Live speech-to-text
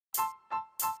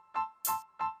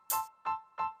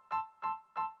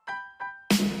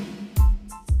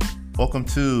Welcome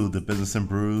to the Business and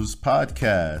Brews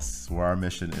podcast, where our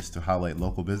mission is to highlight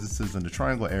local businesses in the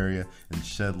Triangle area and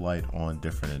shed light on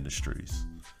different industries.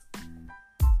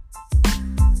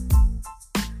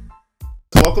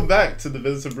 So welcome back to the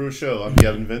Business and Brews show. I'm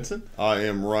Gevin Vinson. I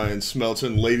am Ryan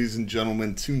Smelton. Ladies and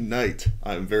gentlemen, tonight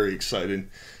I am very excited.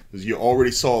 As you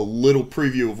already saw a little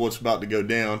preview of what's about to go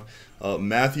down,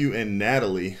 Matthew and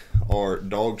Natalie are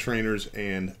dog trainers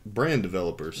and brand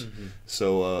developers. Mm-hmm.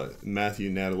 So Matthew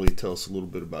and Natalie, tell us a little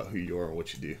bit about who you are and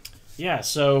what you do. Yeah,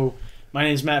 so my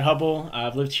name is Matt Hubble.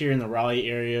 I've lived here in the Raleigh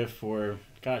area for,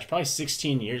 probably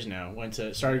 16 years now.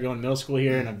 Started going to middle school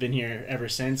here, and I've been here ever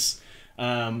since.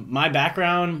 My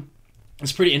background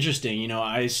is pretty interesting. You know,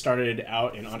 I started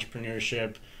out in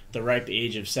entrepreneurship. The ripe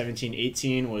age of 17,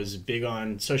 18, was big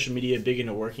on social media, big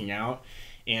into working out,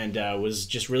 and was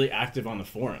just really active on the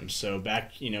forums. So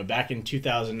back in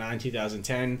 2009,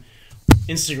 2010,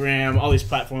 Instagram, all these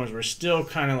platforms were still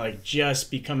kind of like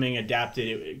just becoming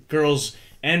adapted. Girls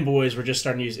and boys were just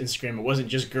starting to use Instagram. It wasn't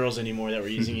just girls anymore that were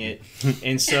using it.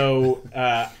 And so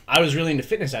I was really into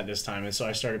fitness at this time, and so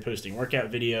I started posting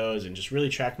workout videos and just really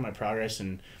tracking my progress.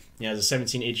 And as a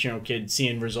 17, 18-year-old kid,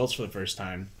 seeing results for the first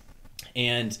time.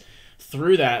 And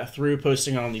through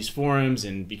posting on these forums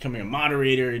and becoming a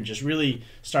moderator and just really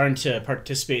starting to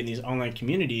participate in these online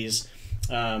communities,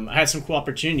 I had some cool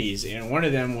opportunities. And one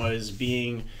of them was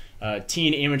being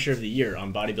Teen Amateur of the Year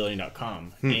on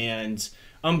bodybuilding.com. And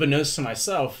unbeknownst to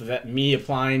myself, that me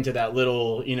applying to that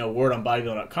little word on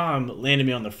bodybuilding.com landed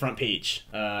me on the front page.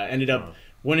 Ended up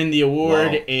winning the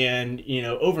award. Wow. And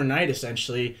overnight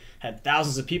essentially had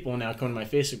thousands of people now come to my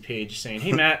Facebook page saying,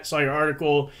 "Hey Matt, saw your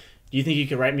article. Do you think you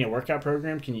could write me a workout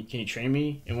program? Can you train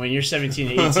me?" And when you're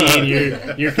 17 and 18,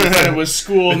 you're confronted with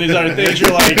school and these other things.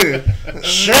 You're like,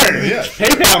 "Sure, yeah.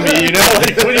 PayPal me."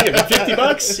 Like, what do you get?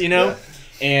 $50,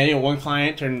 And one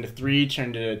client turned into 3,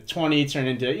 turned into 20, turned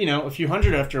into a few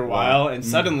hundred after a while, and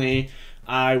suddenly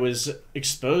I was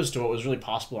exposed to what was really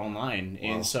possible online. Wow.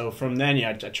 And so from then,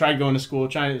 I tried going to school,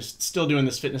 still doing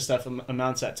this fitness stuff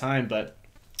amounts at time, but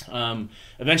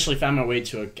eventually found my way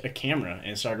to a camera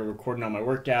and started recording all my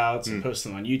workouts and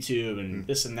posting them on YouTube and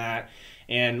this and that.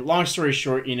 And long story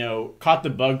short, caught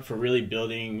the bug for really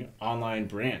building online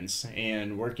brands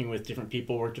and working with different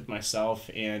people, worked with myself.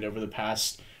 And over the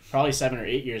past probably 7 or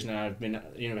 8 years now, I've been,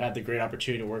 had the great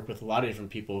opportunity to work with a lot of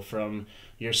different people, from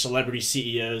your celebrity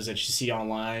CEOs that you see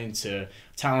online to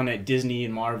talent at Disney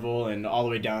and Marvel, and all the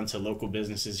way down to local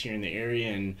businesses here in the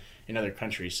area and in other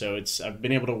countries. So I've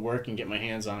been able to work and get my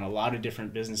hands on a lot of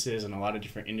different businesses and a lot of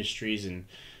different industries, and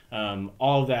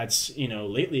all of that's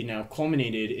lately now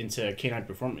culminated into Canine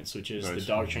Performance, which is the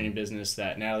dog training business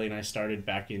that Natalie and I started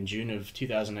back in June of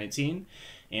 2019.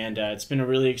 And it's been a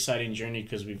really exciting journey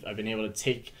because I've been able to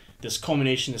take this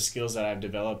culmination of skills that I've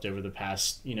developed over the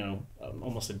past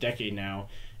almost a decade now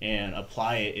and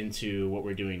apply it into what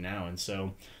we're doing now. And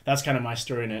so that's kind of my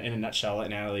story in a nutshell. I'll let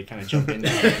Natalie kind of jump in now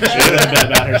and share a little bit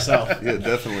about herself. Yeah,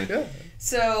 definitely. Yeah.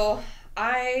 So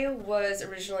I was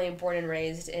originally born and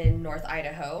raised in North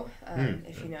Idaho,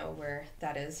 if you know where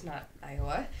that is, not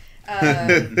Iowa.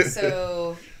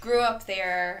 So grew up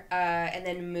there and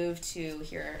then moved to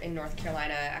here in North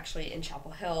Carolina, actually in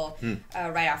Chapel Hill,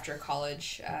 right after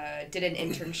college. Did an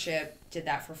internship, did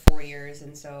that for 4 years,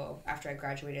 and so after I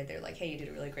graduated, they're like, "Hey, you did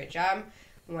a really great job.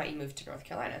 Why don't you move to North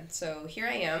Carolina?" So here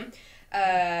I am.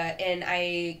 And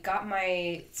I got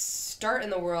my start in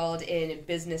the world in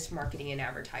business marketing and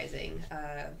advertising,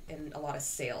 and a lot of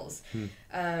sales,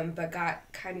 but got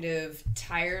kind of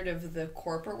tired of the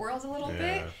corporate world a little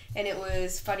bit. And it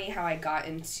was funny how I got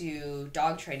into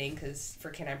dog training, because for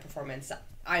Canine Performance,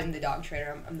 I'm the dog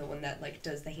trainer. I'm the one that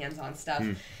does the hands-on stuff.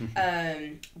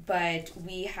 But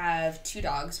we have 2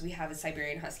 dogs. We have a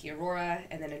Siberian Husky, Aurora,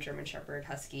 and then a German Shepherd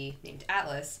Husky named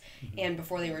Atlas. And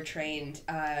before they were trained,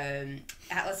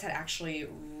 Atlas had actually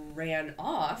ran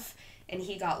off, and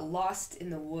he got lost in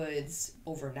the woods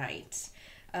overnight.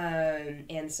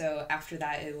 And so after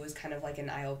that, it was kind of like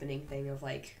an eye-opening thing of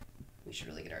we should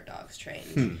really get our dogs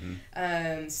trained.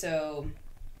 So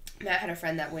Matt had a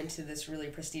friend that went to this really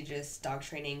prestigious dog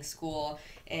training school,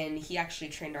 and he actually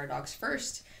trained our dogs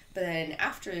first. But then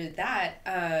after that,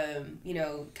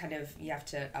 kind of you have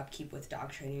to upkeep with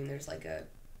dog training. There's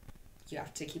you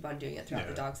have to keep on doing it throughout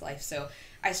the dog's life. So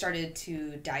I started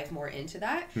to dive more into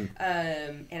that,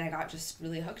 and I got just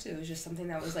really hooked. It was just something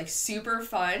that was super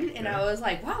fun, and I was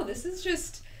like, wow, this is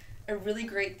just a really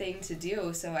great thing to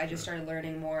do. So I just started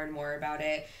learning more and more about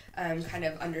it. Kind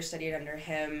of understudied under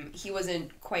him. He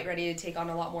wasn't quite ready to take on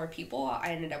a lot more people. I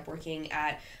ended up working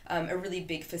at a really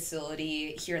big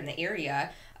facility here in the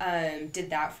area.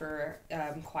 Did that for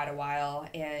quite a while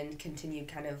and continued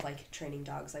kind of like training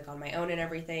dogs like on my own and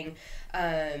everything.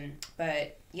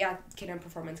 But yeah, Canine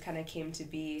Performance kind of came to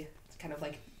be, kind of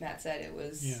like Matt said, it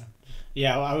was...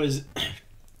 Yeah,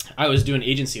 I was doing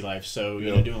agency life, so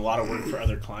you know, doing a lot of work for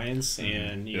other clients,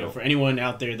 and you know, for anyone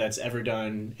out there that's ever had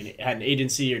an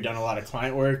agency or done a lot of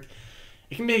client work,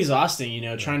 it can be exhausting, you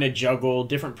know, trying to juggle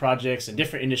different projects and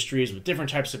different industries with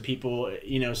different types of people,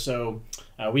 you know. So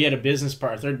we had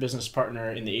our third business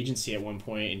partner in the agency at one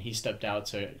point, and he stepped out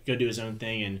to go do his own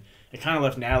thing, and it kind of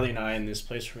left Natalie and I in this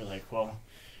place where we're like, well,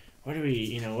 what do we,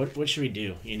 you know, what should we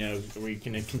do? You know, are we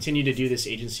going to continue to do this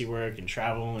agency work and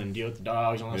travel and deal with the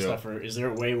dogs and all that stuff? Or is there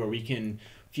a way where we can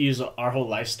fuse our whole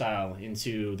lifestyle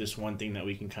into this one thing that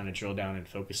we can kind of drill down and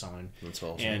focus on? That's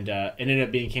awesome. And it ended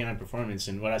up being Canine Performance.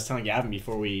 And what I was telling Gavin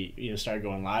before we, you know, started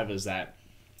going live is that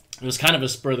it was kind of a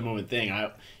spur of the moment thing.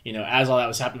 You know, as all that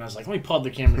was happening, I was like, let me pull up the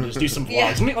camera and just do some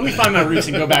vlogs. Let me find my roots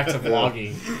and go back to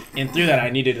vlogging. And through that, I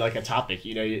needed like a topic.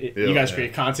 You know, you guys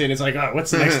create content. It's like, oh,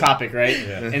 what's the next topic, right?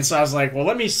 And so I was like, well,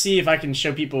 let me see if I can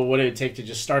show people what it would take to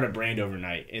just start a brand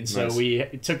overnight. And so we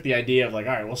took the idea of like,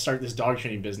 all right, we'll start this dog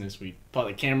training business. We pulled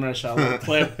the camera, shot a little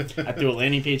clip. I threw a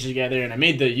landing page together, and I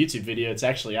made the YouTube video. It's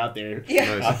actually out there.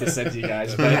 I'll have to send to you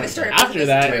guys. But after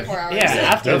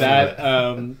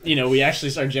that, you know, we actually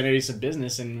started generating some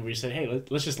business, and we said, hey,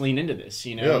 let's just lean into this.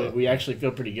 You know, we actually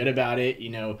feel pretty good about it, you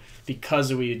know,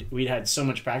 because we'd had so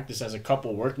much practice as a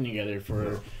couple working together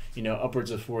for, you know,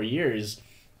 upwards of 4 years.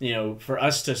 You know, for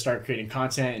us to start creating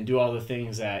content and do all the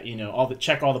things that, you know,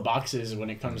 check all the boxes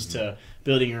when it comes to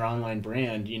building your online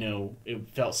brand, you know, it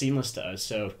felt seamless to us.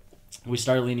 So we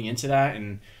started leaning into that,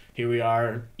 and here we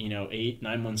are, you know,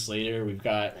 8-9 months later. We've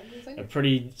got a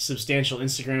pretty substantial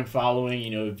Instagram following.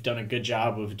 You know, we've done a good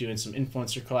job of doing some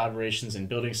influencer collaborations and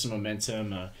building some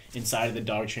momentum inside of the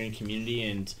dog training community.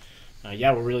 And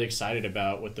we're really excited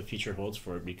about what the future holds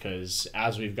for it, because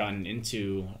as we've gotten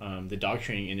into the dog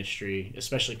training industry,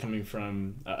 especially coming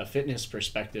from a fitness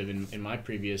perspective in my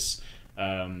previous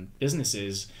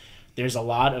businesses, there's a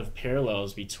lot of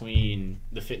parallels between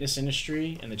the fitness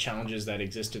industry and the challenges that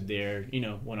existed there, you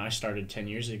know, when I started 10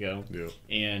 years ago,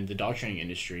 and the dog training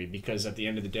industry, because at the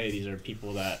end of the day, these are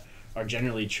people that are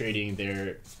generally trading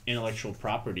their intellectual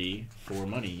property for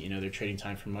money. You know, they're trading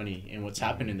time for money. And what's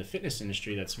happened in the fitness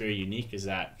industry that's very unique is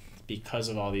that because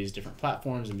of all these different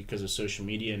platforms and because of social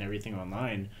media and everything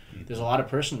online, there's a lot of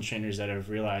personal trainers that have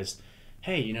realized,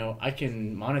 hey, you know, I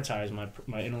can monetize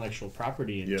my intellectual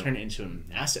property and turn it into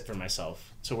an asset for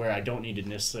myself, to where I don't need to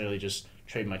necessarily just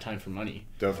trade my time for money.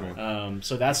 Definitely.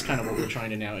 So that's kind of what we're trying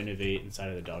to now innovate inside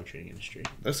of the dog training industry.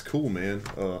 That's cool, man.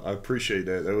 I appreciate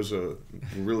that. That was a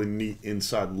really neat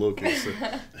inside look as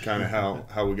to kind of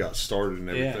how we got started and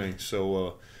everything.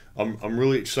 So I'm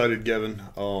really excited, Gevin.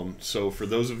 So for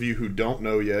those of you who don't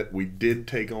know yet, we did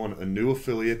take on a new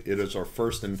affiliate. It is our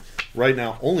first and right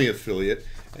now only affiliate,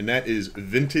 and that is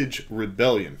Vintage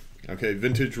Rebellion. Okay,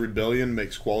 Vintage Rebellion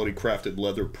makes quality crafted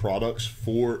leather products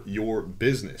for your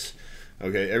business.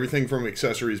 Okay, everything from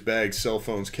accessories, bags, cell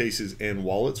phones, cases, and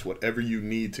wallets, whatever you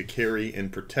need to carry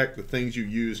and protect the things you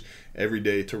use every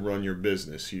day to run your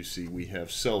business. You see, we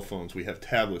have cell phones, we have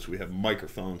tablets, we have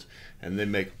microphones, and they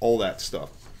make all that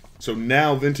stuff. So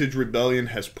now Vintage Rebellion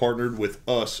has partnered with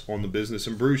us on the Business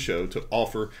and Brew Show to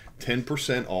offer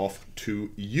 10% off to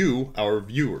you, our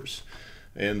viewers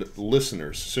and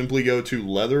listeners. Simply go to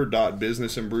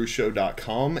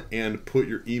leather.businessandbrewshow.com and put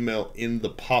your email in the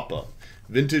pop-up.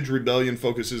 Vintage Rebellion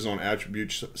focuses on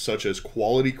attributes such as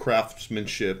quality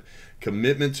craftsmanship,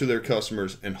 commitment to their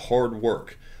customers, and hard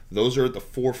work. Those are at the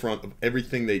forefront of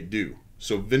everything they do.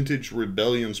 So Vintage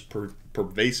Rebellion's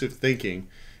pervasive thinking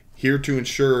here to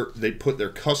ensure they put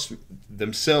their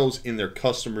themselves in their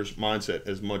customers' mindset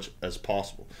as much as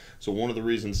possible. So one of the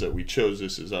reasons that we chose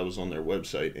this is I was on their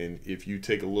website, and if you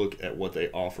take a look at what they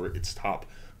offer, it's top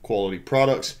quality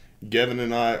products. Gevin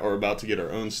and I are about to get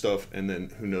our own stuff, and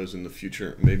then who knows, in the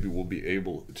future maybe we'll be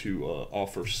able to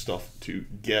offer stuff to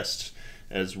guests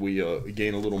as we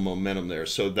gain a little momentum there.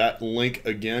 So that link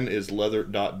again is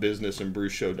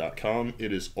leather.businessandbrewshow.com.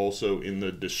 It is also in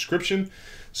the description.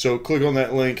 So click on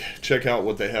that link, check out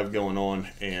what they have going on,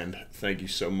 and thank you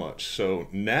so much. So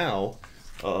now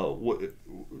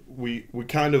we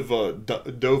kind of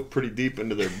dove pretty deep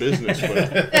into their business,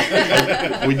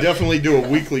 but we definitely do a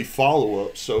weekly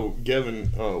follow-up. So Gevin,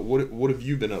 what have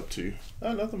you been up to?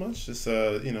 Nothing much. Just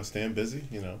staying busy.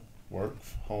 You know, work,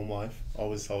 home life,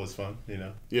 always fun, you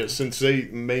know. Yeah, since they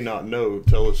may not know,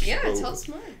 tell us. Yeah, tell us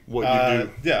more. What you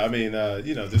do. Yeah, I mean,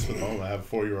 you know, just with home, I have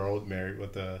a 4-year-old married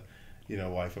with a, you know,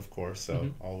 wife, of course. So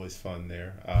always fun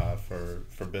there.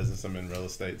 For business, I'm in real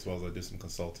estate as well as I do some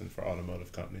consulting for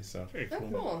automotive companies. So Very Oh, cool.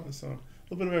 cool. so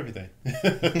a little bit of everything.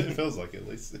 It feels like at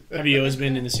least. Have you always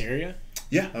been in this area?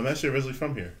 Yeah, I'm actually originally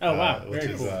from here. Oh, wow. Which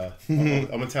Very is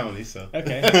cool. I'm a townie, so.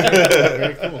 Okay.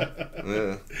 Very cool.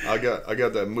 Yeah, I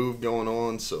got that move going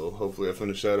on, so hopefully I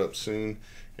finish that up soon.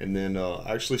 And then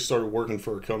I actually started working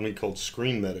for a company called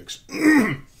Screen Medics,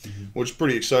 which is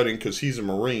pretty exciting because he's a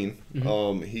Marine.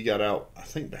 He got out, I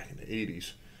think, back in the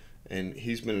 80s, and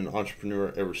he's been an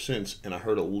entrepreneur ever since. And I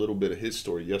heard a little bit of his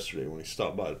story yesterday when he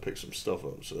stopped by to pick some stuff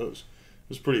up. So it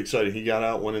was pretty exciting. He got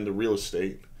out, went into real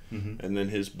estate. And then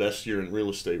his best year in real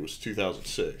estate was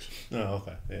 2006. Oh,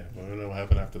 okay. Yeah. Well, I don't know what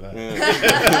happened after that.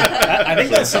 I think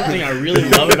that's something I really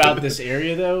love about this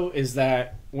area, though, is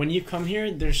that when you come here,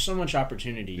 there's so much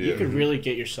opportunity. You could really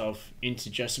get yourself into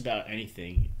just about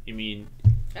anything. I mean,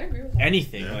 I agree with that.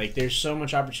 anything. Yeah. Like, there's so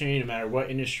much opportunity no matter what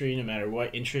industry, no matter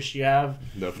what interest you have.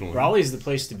 Definitely. Raleigh's the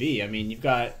place to be. I mean, you've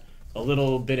got a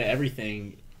little bit of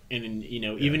everything. And, you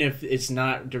know, even if it's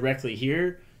not directly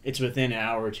here, it's within an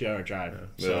hour or 2 hour drive.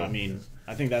 So, Yeah. I mean,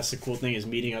 I think that's the cool thing is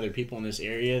meeting other people in this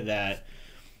area that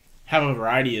have a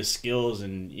variety of skills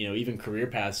and, you know, even career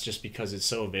paths just because it's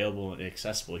so available and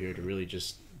accessible here to really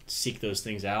just seek those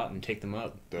things out and take them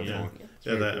up. Definitely. You know?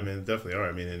 Yeah, that, I mean, definitely are.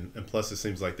 I mean, and plus it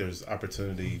seems like there's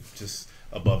opportunity just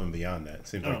above and beyond that. It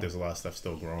seems like there's a lot of stuff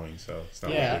still growing. So it's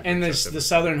not Yeah, like and it's the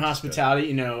southern hospitality,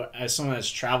 you know, as someone that's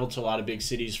traveled to a lot of big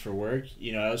cities for work,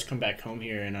 you know, I always come back home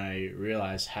here and I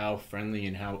realize how friendly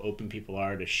and how open people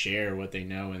are to share what they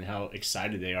know and how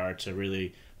excited they are to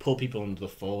really pull people into the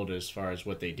fold as far as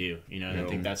what they do. You know, and I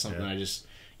think that's something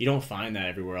you don't find that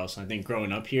everywhere else. And I think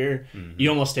growing up here,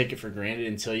 you almost take it for granted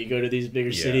until you go to these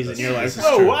bigger cities and you're like,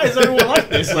 whoa, why is everyone like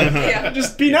this? Like,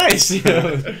 just be nice. You know?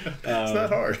 it's not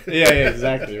hard. Yeah,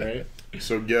 exactly, right?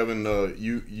 So, Gevin,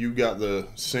 you got the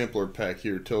sampler pack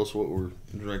here. Tell us what we're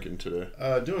drinking today.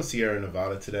 Doing Sierra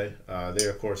Nevada today. They,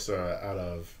 of course, are out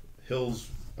of Mills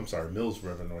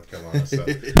River, North Carolina. So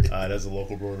there's a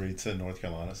local brewery to North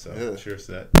Carolina. So cheers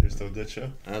to that. Here's still a good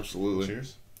show. Absolutely.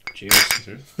 Cheers. Cheers.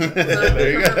 Cheers.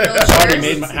 There you go. I already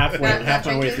made half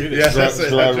my way through this. Yes, that's it.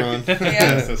 Dry run.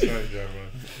 Yes, that's right. Dry run.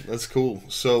 That's cool.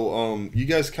 So, you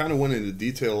guys kind of went into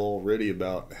detail already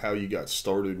about how you got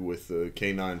started with the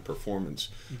Canine performance.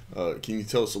 Can you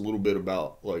tell us a little bit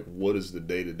about, like, what does the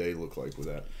day-to-day look like with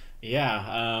that?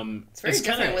 Yeah, It's very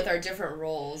different with our different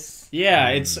roles. Yeah,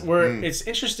 it's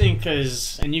interesting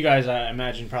because, and you guys, I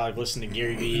imagine, probably listen to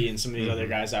Gary Vee and some of these other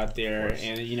guys out there,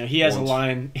 and you know he has a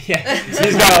line. Yeah, he's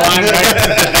got a line,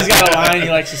 right? He's got a line. He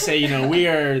likes to say, you know,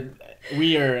 we're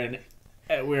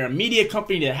a media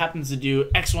company that happens to do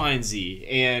X, Y, and Z,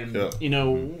 and you know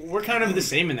we're kind of the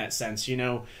same in that sense. You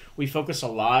know, we focus a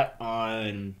lot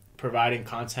on providing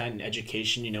content and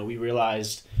education. You know, we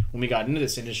realized when we got into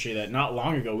this industry that not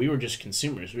long ago we were just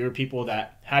consumers. We were people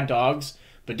that had dogs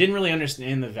but didn't really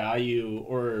understand the value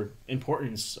or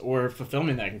importance or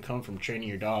fulfillment that can come from training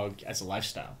your dog as a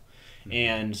lifestyle.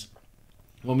 And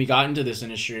when we got into this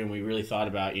industry and we really thought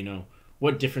about, you know,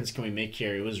 what difference can we make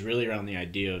here, it was really around the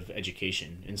idea of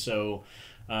education. And so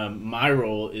my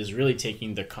role is really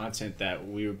taking the content that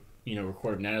we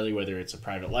record with Natalie, whether it's a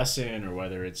private lesson or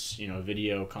whether it's, you know, a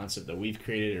video concept that we've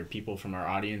created or people from our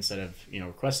audience that have, you know,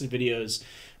 requested videos.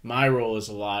 My role is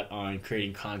a lot on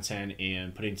creating content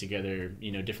and putting together,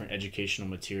 you know, different educational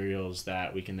materials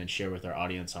that we can then share with our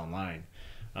audience online.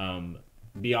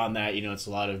 Beyond that, you know, it's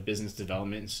a lot of business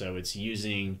development. So it's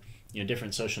using, you know,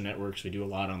 different social networks. We do a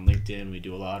lot on LinkedIn. We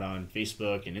do a lot on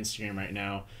Facebook and Instagram right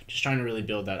now, just trying to really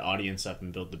build that audience up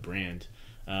and build the brand.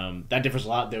 That differs a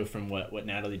lot, though, from what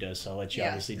Natalie does, so I'll let you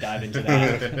obviously dive into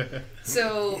that.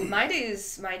 So my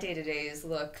day-to-days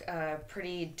look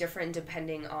pretty different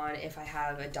depending on if I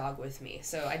have a dog with me.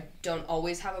 So I don't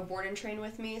always have a board and train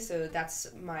with me, so that's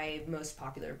my most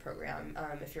popular program.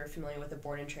 If you're familiar with a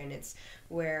board and train, it's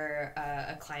where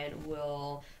a client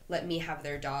will let me have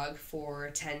their dog for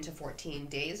 10 to 14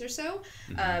 days or so,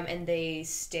 and they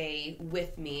stay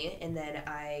with me, and then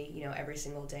I, you know, every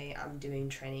single day I'm doing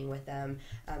training with them,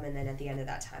 and then at the end of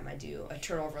that time I do a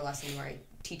turnover lesson where I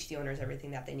teach the owners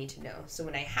everything that they need to know. So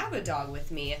when I have a dog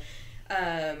with me,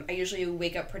 I usually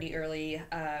wake up pretty early,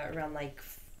 around like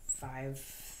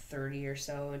 5:30 or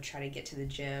so, and try to get to the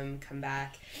gym, come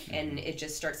back, and it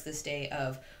just starts this day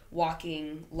of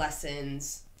walking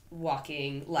lessons.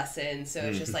 So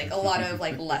it's just like a lot of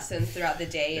like lessons throughout the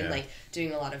day, and like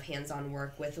doing a lot of hands-on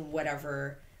work with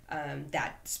whatever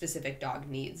that specific dog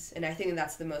needs. And I think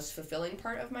that's the most fulfilling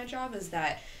part of my job, is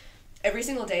that every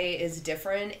single day is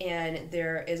different, and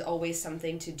there is always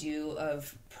something to do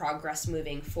of progress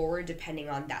moving forward depending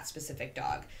on that specific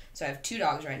dog. So I have 2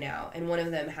 dogs right now, and one of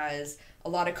them has a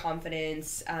lot of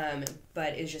confidence,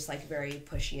 but is just like very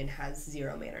pushy and has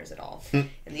 0 manners at all. And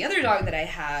the other dog that I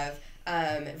have,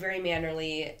 very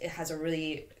mannerly, it has a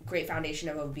really great foundation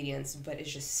of obedience, but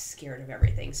is just scared of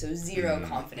everything. So 0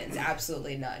 confidence,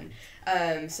 absolutely none.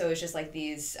 So it's just like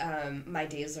these, my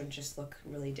days are just look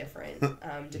really different,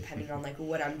 depending on like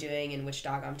what I'm doing and which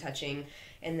dog I'm touching.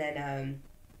 And then,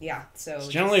 yeah, so it's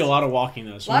generally a lot of walking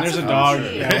though. So when there's a dog,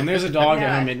 when there's a dog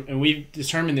at home, and we've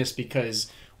determined this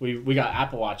because we got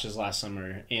Apple Watches last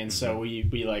summer, and so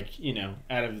we like, you know,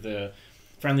 out of the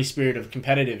friendly spirit of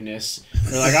competitiveness,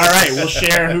 we're like, all right, we'll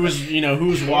share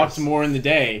who's walked more in the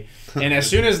day. And as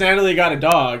soon as Natalie got a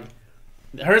dog,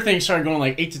 her thing started going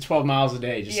like 8 to 12 miles a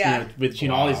day, just with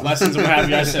all these lessons and what have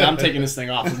you. I said, I'm taking this thing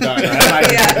off. I'm done. I'm not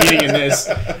even competing in this.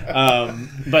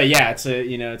 But yeah, it's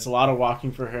a lot of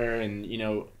walking for her, and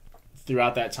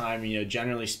throughout that time,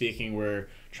 generally speaking, we're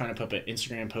trying to put up an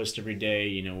Instagram post every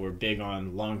day. We're big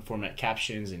on long format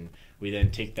captions, and we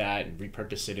then take that and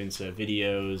repurpose it into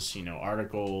videos,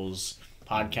 articles,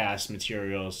 podcast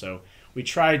material. So we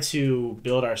try to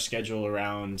build our schedule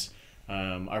around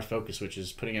our focus, which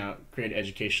is putting out great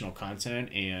educational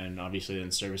content and obviously then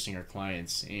servicing our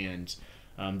clients. And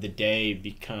the day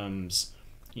becomes,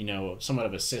 somewhat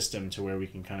of a system to where we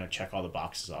can kind of check all the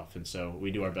boxes off. And so we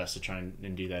do our best to try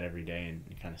and do that every day and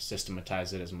kind of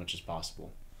systematize it as much as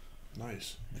possible.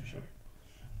 Nice. For sure.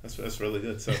 That's really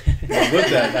good. So with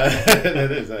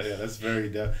that, that's very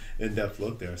in-depth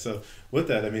look there. So with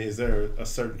that, I mean, is there a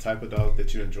certain type of dog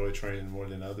that you enjoy training more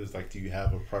than others? Like, do you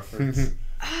have a preference?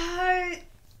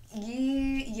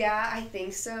 Yeah, I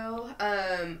think so.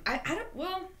 I don't.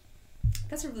 Well,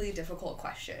 that's a really difficult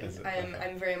question.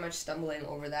 I'm very much stumbling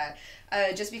over that.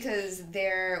 Just because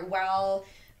while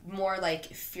more like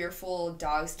fearful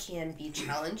dogs can be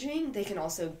challenging, they can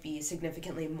also be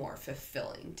significantly more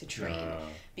fulfilling to train,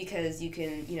 because you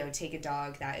can take a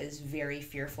dog that is very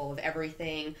fearful of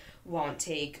everything, won't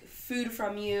take food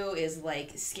from you, is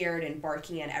like scared and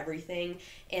barking at everything,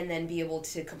 and then be able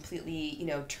to completely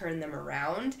turn them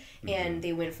around, and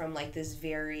they went from like this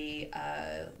very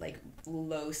like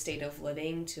low state of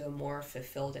living to a more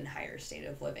fulfilled and higher state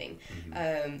of living.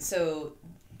 So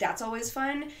that's always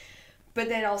fun. But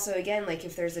then also, again, like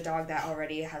if there's a dog that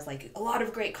already has like a lot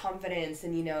of great confidence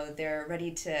and,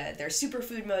 they're super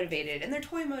food motivated and they're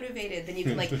toy motivated, then you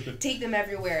can like take them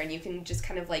everywhere and you can just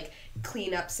kind of like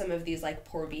clean up some of these like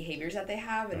poor behaviors that they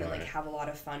have and then like have a lot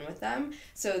of fun with them.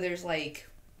 So there's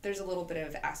a little bit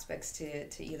of aspects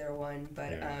to either one,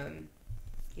 but I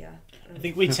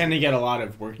think we tend to get a lot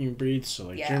of working breeds, so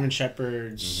like German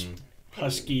Shepherds,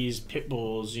 Huskies, Pit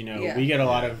Bulls, we get a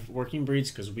lot of working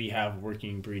breeds because we have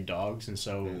working breed dogs, and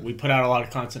so we put out a lot of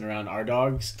content around our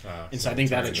dogs, and so I think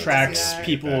that attracts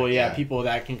people, people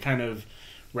that can kind of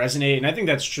resonate, and I think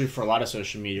that's true for a lot of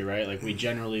social media, right? Like we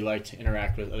generally like to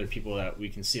interact with other people that we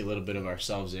can see a little bit of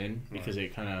ourselves in, because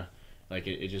it kind of like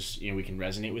it just we can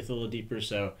resonate with a little deeper.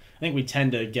 So I think we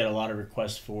tend to get a lot of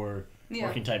requests for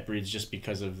working type breeds just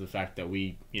because of the fact that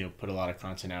we put a lot of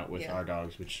content out with our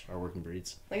dogs, which are working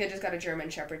breeds. Like I just got a German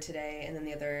Shepherd today, and then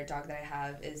the other dog that I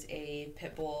have is a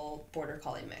Pit Bull Border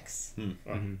Collie mix,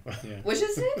 which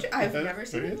is I've never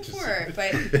seen it before,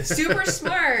 but super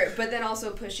smart, but then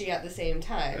also pushy at the same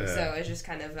time. So it's just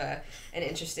kind of an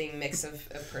interesting mix of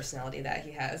personality that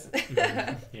he has.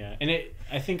 And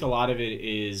I think a lot of it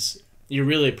is you're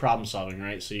really problem solving,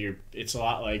 right? So it's a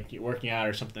lot like you're working out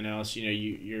or something else.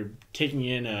 You're taking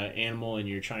in an animal and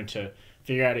you're trying to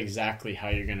figure out exactly how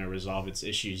you're going to resolve its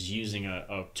issues using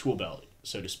a tool belt,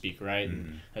 so to speak, right?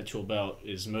 And that tool belt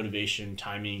is motivation,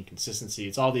 timing, consistency.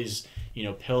 It's all these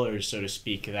pillars, so to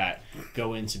speak, that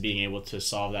go into being able to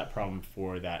solve that problem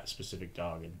for that specific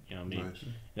dog. And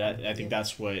I think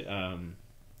that's what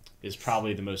is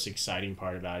probably the most exciting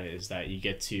part about it, is that you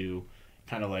get to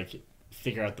kind of like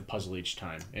figure out the puzzle each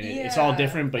time, and it's all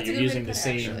different, but you're using the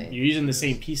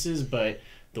same pieces, but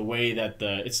the way that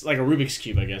it's like a Rubik's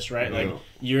Cube, I guess, right? Like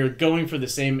you're going for the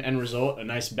same end result, a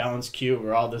nice balanced cube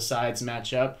where all the sides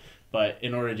match up, but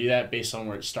in order to do that, based on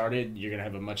where it started, you're gonna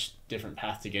have a much different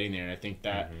path to getting there. And I think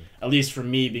that at least for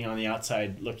me, being on the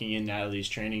outside looking in Natalie's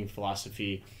training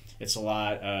philosophy, it's a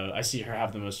lot I see her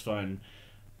have the most fun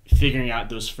figuring out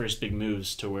those first big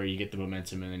moves to where you get the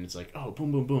momentum, and then it's like, oh,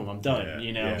 boom, boom, boom, I'm done.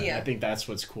 I think that's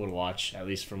what's cool to watch, at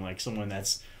least from like someone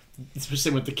that's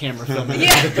especially with the camera filming.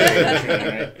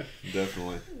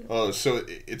 Definitely. So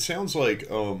it sounds like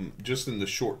just in the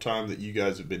short time that you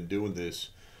guys have been doing this,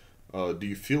 do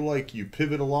you feel like you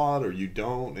pivot a lot or you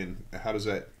don't? And how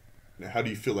do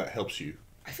you feel that helps you?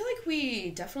 I feel like we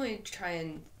definitely try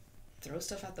and throw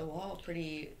stuff at the wall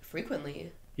pretty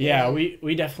frequently. Yeah,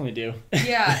 we definitely do.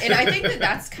 Yeah, and I think that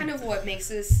that's kind of what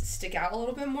makes us stick out a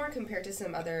little bit more compared to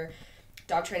some other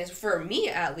dog trainers. For me,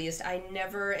 at least, I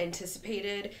never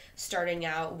anticipated starting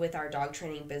out with our dog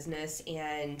training business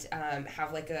and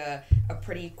have like a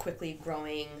pretty quickly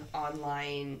growing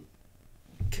online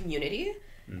community.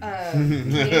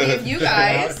 Community of you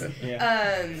guys.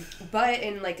 Yeah. But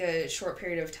in like a short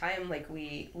period of time, like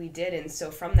we did, and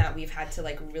so from that we've had to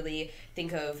like really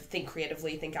think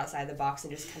creatively, think outside the box,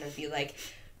 and just kind of be like,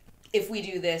 if we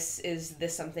do this, is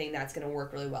this something that's going to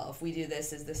work really well? If we do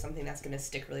this, is this something that's going to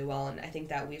stick really well? And I think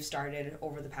that we've started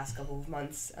over the past couple of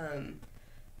months. I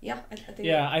think.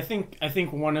 Yeah, I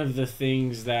think one of the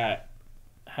things that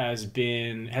has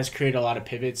created a lot of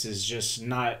pivots is just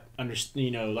not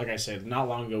like I said, not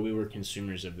long ago we were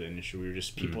consumers of the industry. We were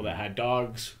just people that had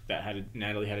dogs,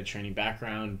 Natalie had a training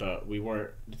background, but we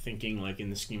weren't thinking like in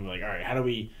the scheme of like, all right, how do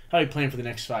we plan for the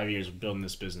next 5 years of building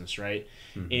this business, right?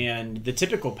 And the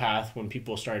typical path when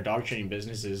people start a dog training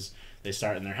business is they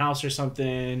start in their house or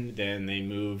something, then they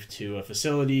move to a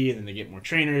facility, and then they get more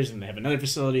trainers, and they have another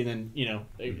facility, and then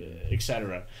et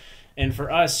cetera. And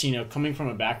for us, coming from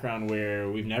a background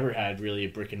where we've never had really a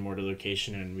brick and mortar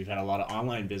location, and we've had a lot of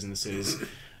online businesses,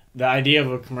 the idea of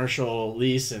a commercial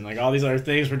lease and like all these other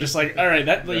things, we're just like, all right,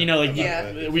 that we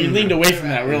leaned away from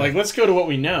that. We're like, let's go to what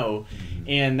we know,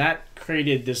 and that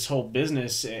created this whole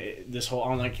business, this whole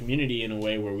online community in a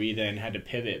way where we then had to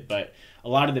pivot. But a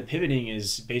lot of the pivoting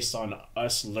is based on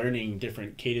us learning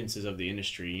different cadences of the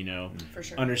industry, For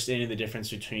sure. Understanding the difference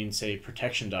between, say,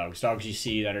 protection dogs you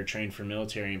see that are trained for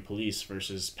military and police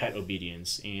versus pet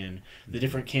obedience, and the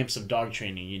different camps of dog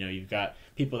training. You've got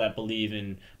people that believe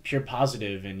in pure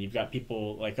positive, and you've got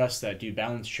people like us that do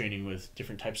balance training with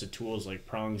different types of tools like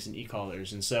prongs and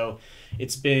e-collars. And so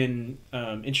it's been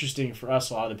interesting for us.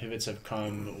 A lot of the pivots have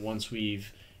come once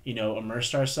we've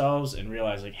immersed ourselves and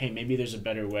realized like, hey, maybe there's a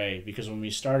better way. Because when we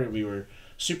started, we were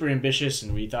super ambitious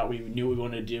and we thought we knew what we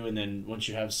wanted to do, and then once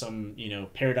you have some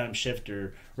paradigm shift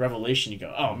or revelation, you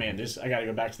go, oh man, I got to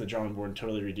go back to the drawing board and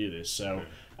totally redo this. So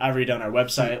I've redone our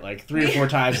website like 3 or 4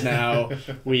 times now.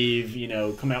 We've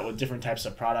come out with different types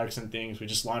of products and things. We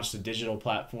just launched a digital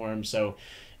platform. So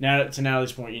now, to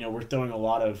Natalie's point, we're throwing a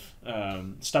lot of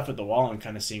stuff at the wall and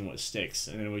kind of seeing what sticks.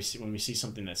 And then when we see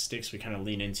something that sticks, we kind of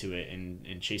lean into it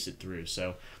and chase it through.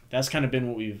 So that's kind of been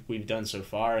what we've done so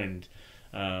far. And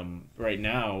right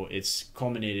now, it's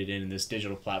culminated in this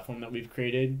digital platform that we've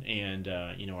created, and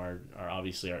our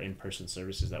obviously our in-person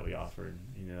services that we offer. And,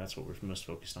 that's what we're most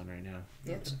focused on right now.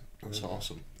 Yeah. That's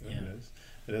awesome. Yeah.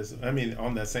 It is. I mean,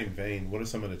 on that same vein, what are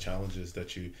some of the challenges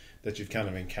that you've kind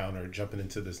of encountered jumping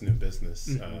into this new business?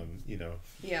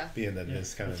 Being that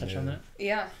it's kind of touch new. on that.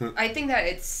 Yeah, I think that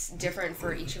it's different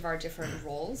for each of our different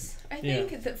roles. I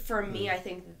think that for me, I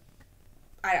think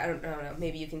I don't know,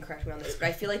 maybe you can correct me on this, but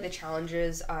I feel like the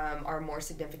challenges are more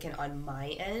significant on my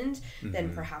end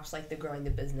than perhaps like the growing the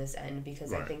business end,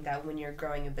 because I think that when you're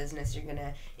growing a business, you're going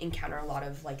to encounter a lot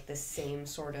of like the same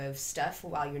sort of stuff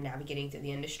while you're navigating through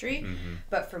the industry.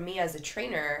 But for me as a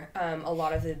trainer, a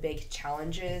lot of the big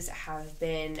challenges have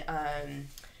been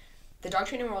the dog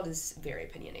training world is very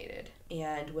opinionated,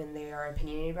 and when they are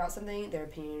opinionated about something, they're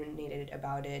opinionated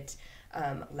about it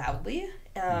loudly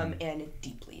and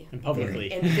deeply and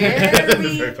publicly and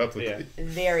very very publicly.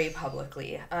 Very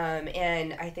publicly.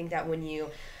 And I think that when you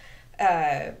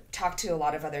talk to a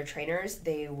lot of other trainers,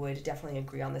 they would definitely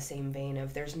agree on the same vein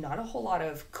of there's not a whole lot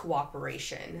of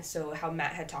cooperation. So how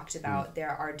Matt had talked about, there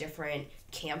are different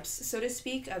camps, so to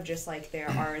speak, of just like there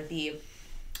are the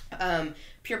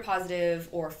pure positive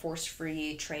or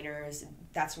force-free trainers.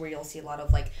 That's where you'll see a lot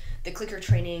of like the clicker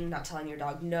training, not telling your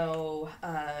dog no,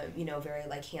 very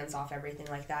like hands-off, everything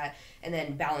like that. And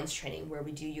then balance training, where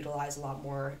we do utilize a lot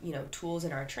more, tools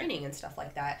in our training and stuff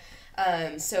like that.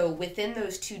 So within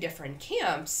those two different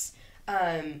camps,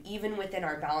 even within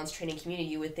our balance training community,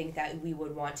 you would think that we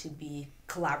would want to be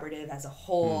collaborative as a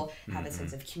whole, have a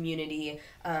sense of community.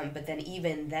 But then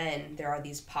even then, there are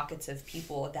these pockets of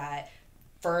people that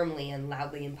firmly and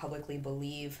loudly and publicly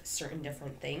believe certain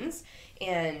different things.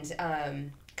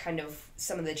 And kind of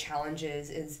some of the challenges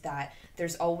is that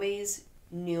there's always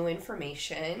new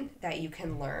information that you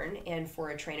can learn, and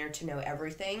for a trainer to know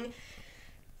everything,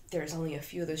 there's only a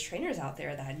few of those trainers out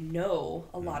there that know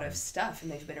a lot of stuff,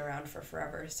 and they've been around for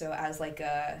forever. So as like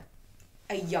a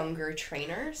younger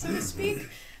trainer, so to speak,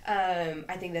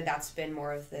 I think that that's been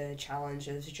more of the challenge,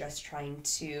 is just trying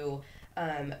to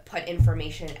put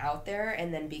information out there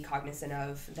and then be cognizant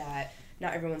of that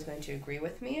not everyone's going to agree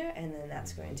with me, and then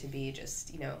that's going to be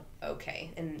just, okay.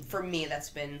 And for me,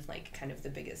 that's been like kind of the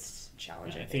biggest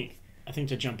challenge. I think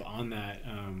to jump on that,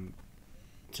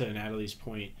 to Natalie's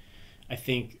point, I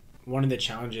think one of the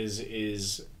challenges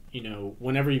is,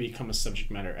 whenever you become a subject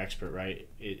matter expert, right?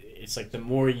 It's like the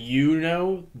more you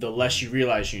know, the less you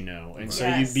realize you know, and so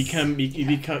you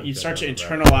start to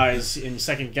internalize and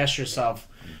second guess yourself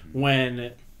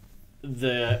when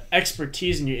the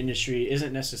expertise in your industry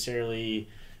isn't necessarily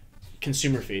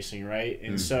consumer facing, right?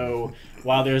 And so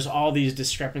while there's all these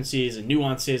discrepancies and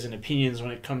nuances and opinions when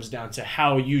it comes down to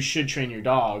how you should train your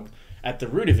dog, at the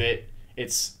root of it,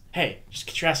 it's, hey, just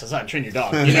get your ass outside and train your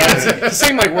dog. It's the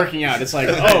same like working out. It's like,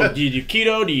 oh, do you do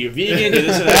keto? Do you vegan? Do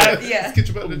this or that?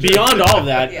 Yeah. Beyond all of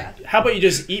that, how about you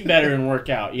just eat better and work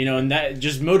out? And that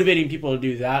just motivating people to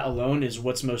do that alone is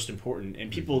what's most important. And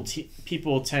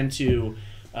people tend to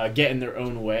get in their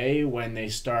own way when they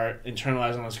start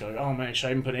internalizing this, going, oh man, should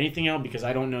I even put anything out because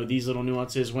I don't know these little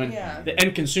nuances, when the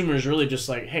end consumer is really just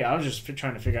like, hey, I was just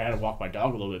trying to figure out how to walk my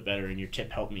dog a little bit better and your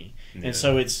tip helped me. And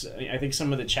so I think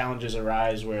some of the challenges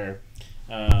arise where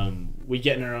we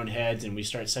get in our own heads and we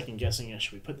start second guessing,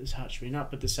 should we put this out, should we not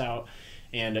put this out?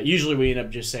 And usually we end up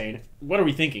just saying, what are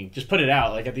we thinking? Just put it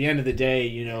out. Like at the end of the day,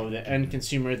 the end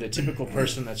consumer, the typical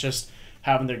person that's just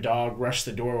having their dog rush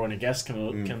the door when a guest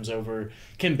comes over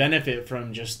can benefit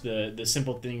from just the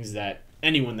simple things that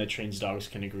anyone that trains dogs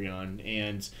can agree on.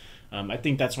 And I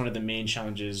think that's one of the main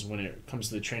challenges when it comes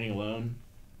to the training alone.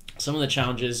 Some of the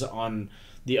challenges on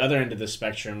the other end of the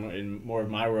spectrum in more of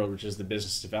my world, which is the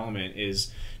business development,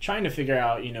 is trying to figure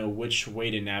out, which way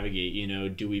to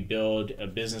navigate. Do we build a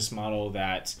business model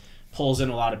that pulls in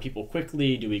a lot of people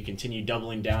quickly? Do we continue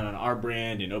doubling down on our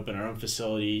brand and open our own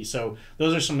facility? So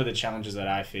those are some of the challenges that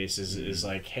I face is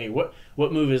like, hey, what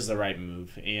move is the right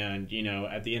move? And,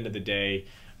 at the end of the day,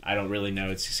 I don't really know.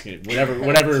 It's just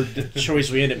whatever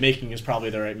choice we end up making is probably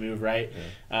the right move, right?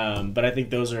 Yeah. But I think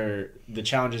those are the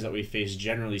challenges that we face,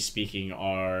 generally speaking,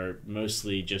 are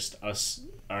mostly just us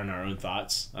on our own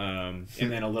thoughts, and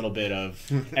then a little bit of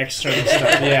external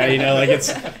stuff. Yeah, like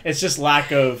it's just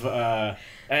lack of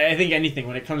I think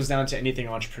when it comes down to anything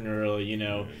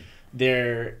entrepreneurial,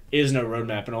 there is no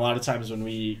roadmap. And a lot of times when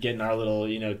we get in our little,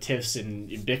 tiffs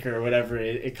and bicker or whatever,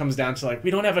 it comes down to like,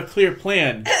 we don't have a clear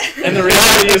plan. And the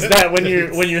reality is that when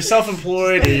you're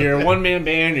self-employed, or you're a one-man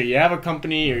band, or you have a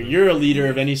company, or you're a leader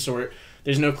of any sort,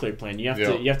 there's no clear plan. You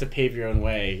have to pave your own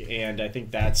way. And I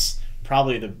think that's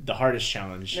probably the hardest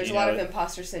challenge. There's a lot of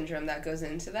imposter syndrome that goes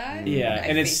into that. Yeah,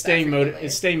 and it's staying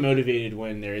motivated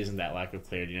when there isn't that lack of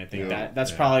clarity. And I think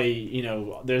that's probably,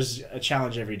 there's a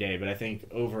challenge every day, but I think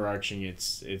overarching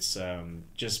it's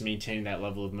just maintaining that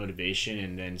level of motivation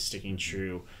and then sticking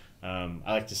true. I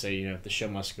like to say, the show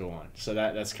must go on. So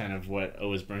that's kind of what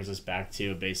always brings us back to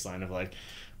a baseline of like,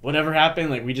 whatever happened,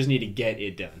 like we just need to get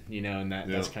it done, and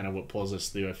that's kind of what pulls us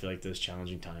through, I feel like, those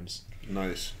challenging times.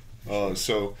 Nice.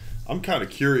 So I'm kind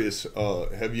of curious,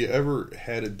 have you ever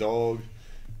had a dog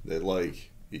that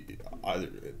like, either,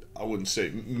 I wouldn't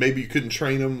say, maybe you couldn't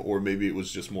train them, or maybe it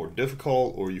was just more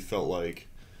difficult, or you felt like,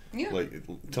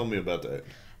 tell me about that.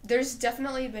 There's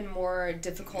definitely been more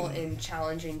difficult and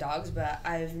challenging dogs, but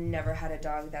I've never had a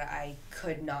dog that I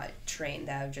could not train.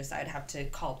 I'd have to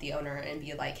call up the owner and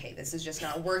be like, hey, this is just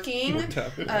not working.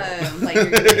 Like,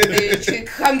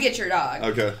 come get your dog.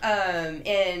 Okay.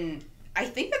 And I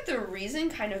think that the reason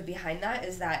kind of behind that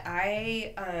is that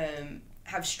I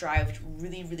have strived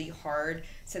really, really hard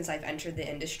since I've entered the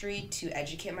industry to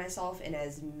educate myself in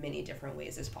as many different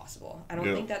ways as possible. I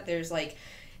don't think that there's like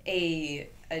a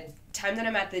time that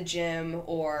I'm at the gym,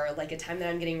 or like a time that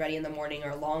I'm getting ready in the morning,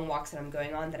 or long walks that I'm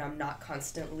going on, that I'm not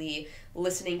constantly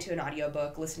listening to an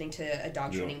audiobook, listening to a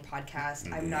dog training podcast.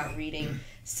 I'm not reading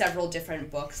several different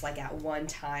books like at one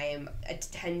time,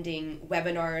 attending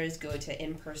webinars, go to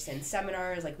in-person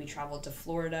seminars. Like we traveled to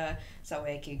Florida so that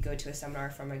way I could go to a seminar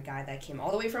from a guy that came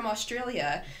all the way from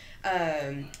Australia.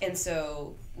 And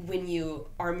so when you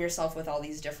arm yourself with all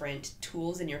these different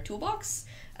tools in your toolbox,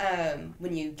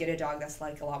 when you get a dog that's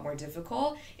like a lot more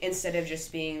difficult, instead of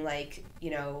just being like,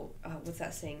 what's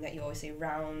that saying that you always say,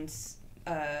 rounds,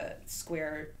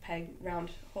 square peg, round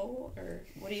hole, or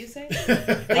what do you say?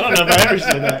 I don't know if I ever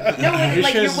said that. No,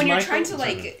 when you're trying to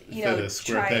like, a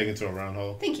square peg into a round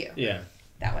hole. Thank you. Yeah.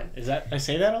 That one. Is that, I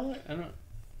say that all? I don't know.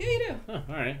 Yeah, you do. Oh,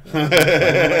 all right.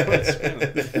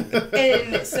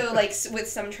 And so, like, with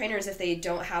some trainers, if they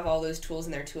don't have all those tools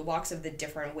in their toolbox of the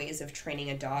different ways of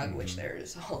training a dog, which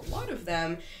there's a lot of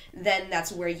them, then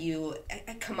that's where you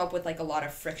come up with, like, a lot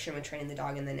of friction with training the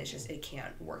dog, and then it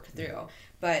can't work through.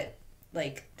 But,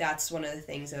 like, that's one of the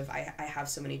things of I have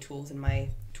so many tools in my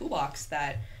toolbox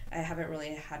that I haven't really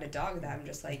had a dog that I'm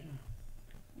just like,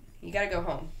 you gotta go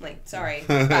home. Like, sorry,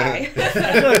 bye.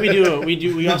 I feel like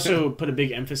we also put a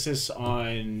big emphasis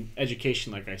on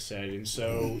education, like I said, and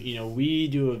so we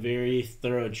do a very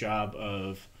thorough job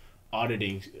of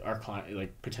auditing our client,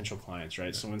 like potential clients,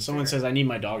 right? So when someone says, "I need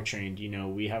my dog trained,"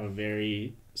 we have a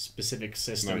very specific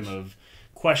system of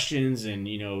questions and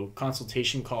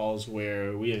consultation calls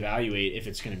where we evaluate if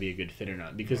it's going to be a good fit or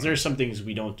not. Because there are some things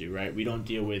we don't do, right? We don't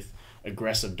deal with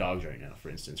aggressive dogs right now,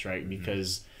 for instance, right?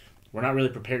 Because we're not really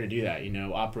prepared to do that,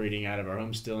 operating out of our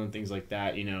home still and things like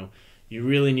that. You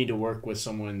really need to work with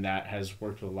someone that has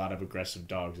worked with a lot of aggressive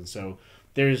dogs. And so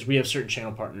we have certain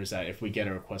channel partners that if we get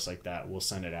a request like that, we'll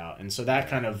send it out. And so that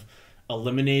kind of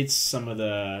eliminates some of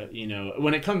the,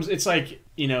 when it comes, it's like,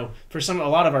 for a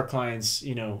lot of our clients,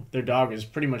 their dog is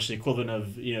pretty much the equivalent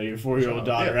of, your 4-year-old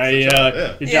daughter, right?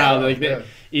 Your child, like,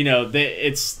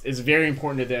 it's very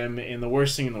important to them. And the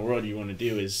worst thing in the world you want to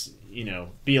do is,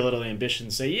 be a little ambitious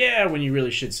and say, yeah, when you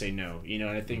really should say no, and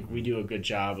I think we do a good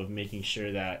job of making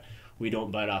sure that we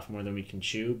don't bite off more than we can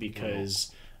chew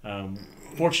because,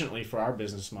 fortunately for our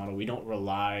business model, we don't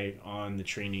rely on the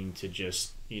training to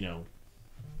just,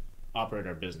 operate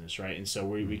our business, right? And so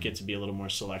we get to be a little more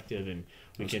selective, and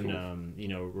we can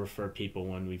refer people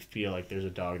when we feel like there's a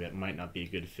dog that might not be a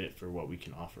good fit for what we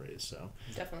can offer it. So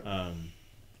definitely.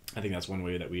 I think that's one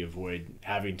way that we avoid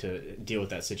having to deal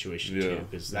with that situation too,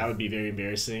 because that would be very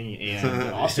embarrassing and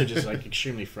also just like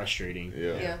extremely frustrating.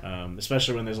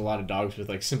 Especially when there's a lot of dogs with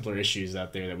like simpler issues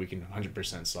out there that we can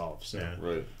 100% solve. So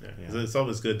So it's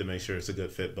always good to make sure it's a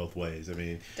good fit both ways. I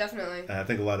mean, definitely. I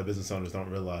think a lot of business owners don't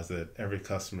realize that every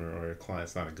customer or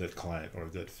client's not a good client or a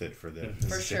good fit for them.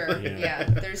 For sure.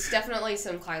 There's definitely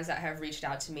some clients that have reached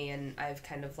out to me, and I've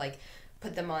kind of like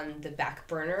put them on the back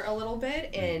burner a little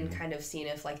bit and kind of seen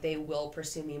if like they will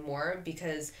pursue me more,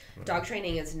 because dog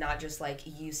training is not just like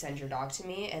you send your dog to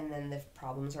me and then the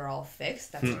problems are all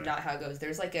fixed. That's not how it goes.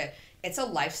 There's like it's a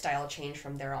lifestyle change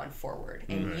from there on forward,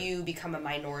 and you become a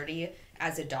minority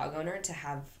as a dog owner to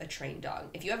have a trained dog.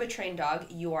 If you have a trained dog,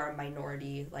 you are a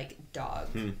minority like dog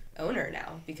owner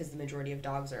now, because the majority of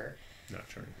dogs are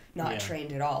not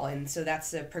trained at all. And so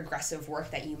that's a progressive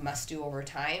work that you must do over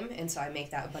time. And so I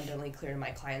make that abundantly clear to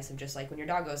my clients of just like, when your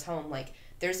dog goes home, like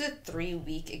there's a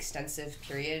 3-week extensive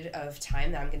period of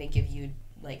time that I'm going to give you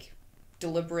like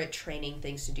deliberate training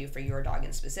things to do for your dog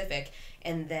in specific.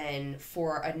 And then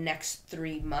for a next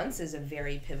 3 months is a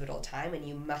very pivotal time, and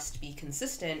you must be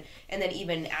consistent. And then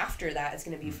even after that, it's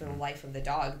going to be for the life of the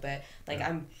dog. But like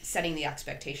I'm setting the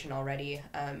expectation already.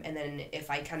 And then if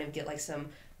I kind of get like some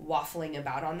waffling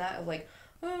about on that of like,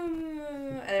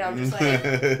 and then I'm just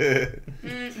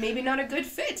like, maybe not a good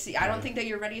fit. I don't think that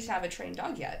you're ready to have a trained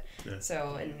dog yet.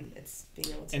 So, and it's being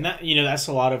able to. And that, that's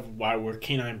a lot of why we're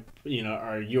Canine,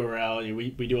 our URL, we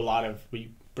do a lot of,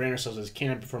 we brand ourselves as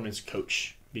Canine Performance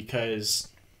Coach, because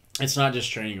it's not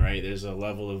just training, right? There's a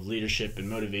level of leadership and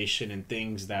motivation and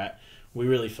things that we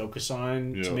really focus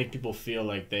on to make people feel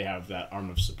like they have that arm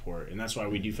of support. And that's why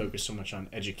we do focus so much on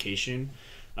education.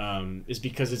 Is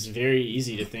because it's very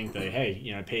easy to think that,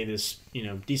 hey, I pay this,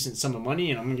 decent sum of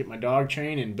money and I'm gonna get my dog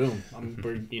trained and boom,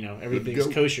 everything's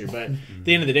kosher. But at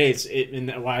the end of the day,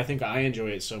 and why I think I enjoy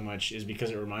it so much is because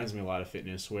it reminds me a lot of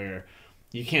fitness, where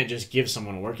you can't just give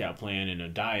someone a workout plan and a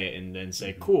diet and then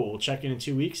say, cool, we'll check in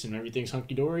 2 weeks and everything's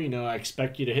hunky-dory. I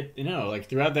expect you to hit, like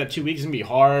throughout that 2 weeks it's going to be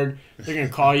hard. They're going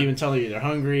to call you and tell you they're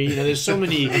hungry. There's so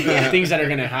many things that are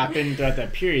going to happen throughout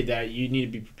that period that you need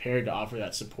to be prepared to offer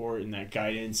that support and that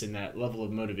guidance and that level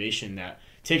of motivation that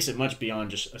takes it much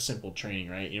beyond just a simple training,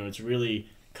 right? It's really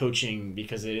coaching,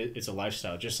 because it's a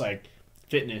lifestyle, just like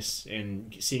fitness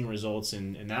and seeing results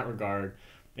in that regard.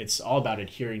 It's all about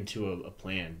adhering to a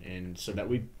plan, and so that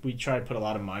we try to put a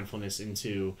lot of mindfulness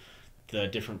into the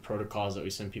different protocols that we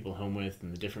send people home with,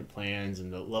 and the different plans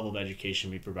and the level of education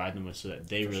we provide them with, so that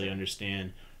they really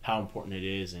understand how important it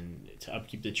is and to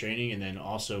upkeep the training, and then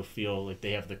also feel like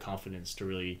they have the confidence to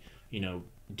really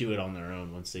do it on their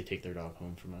own once they take their dog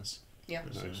home from us.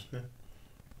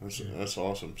 That's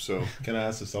awesome. So can I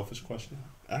ask a selfish question?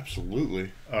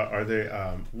 Absolutely. Are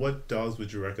there what dogs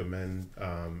would you recommend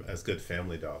as good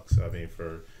family dogs? I mean,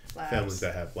 for families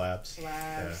that have labs.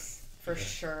 For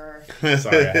sure.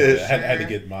 Sorry, I had to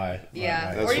get my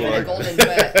or even a golden.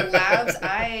 But labs,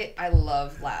 I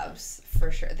love labs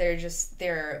for sure.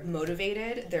 They're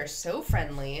motivated. They're so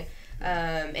friendly.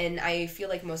 And I feel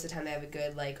like most of the time they have a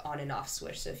good like on and off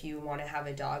switch. So if you want to have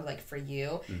a dog like for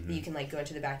you, you can like go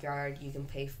into the backyard, you can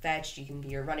play fetch, you can be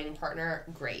your running partner,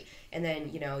 great. And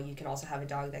then, you know, you can also have a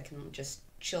dog that can just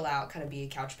chill out, kind of be a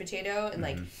couch potato and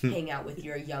like hang out with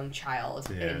your young child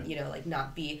and, you know, like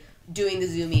not be doing the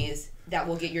zoomies that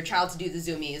will get your child to do the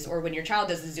zoomies, or when your child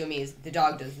does the zoomies, the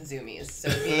dog does the zoomies. So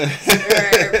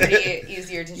they're pretty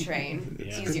easier to train. Yeah.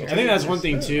 It's easier. I think that's one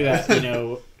thing too that, you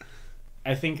know,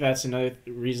 I think that's another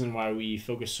reason why we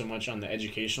focus so much on the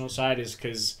educational side is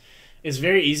because it's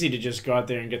very easy to just go out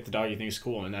there and get the dog you think is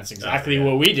cool, and that's exactly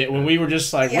what we did when we were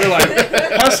just like, we're like,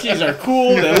 Huskies are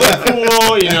cool, they look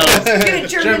cool, you know, Get a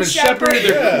German Shepherd,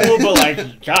 they're cool, but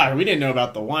like, God, we didn't know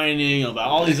about the whining, about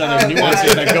all these other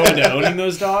nuances that go into owning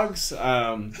those dogs,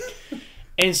 and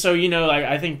so, you know, like,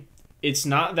 I think it's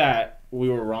not that we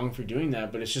were wrong for doing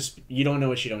that, but it's just you don't know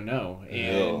what you don't know.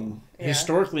 And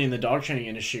historically in the dog training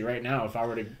industry right now, if I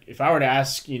were to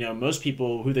ask, you know, most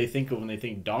people who they think of when they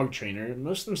think dog trainer,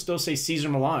 most of them still say Cesar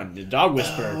Millan, the dog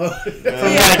whisperer.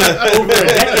 From like over a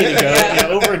decade ago. You know,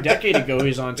 over a decade ago he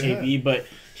was on TV, but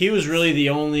he was really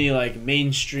the only like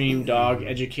mainstream dog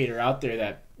educator out there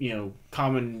that, you know,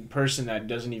 common person that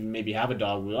doesn't even maybe have a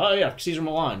dog will, oh yeah, Cesar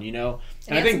Millan, you know.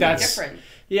 And I think that's different.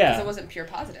 Yeah. Because it wasn't pure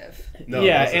positive. No,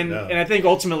 yeah, and I think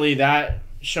ultimately that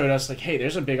showed us like, hey,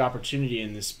 there's a big opportunity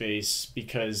in this space,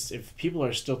 because if people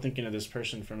are still thinking of this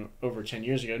person from over 10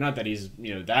 years ago, not that he's,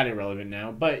 you know, that irrelevant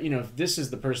now, but, you know, if this is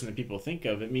the person that people think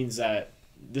of, it means that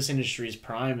this industry is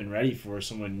prime and ready for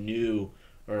someone new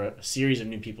or a series of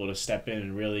new people to step in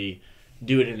and really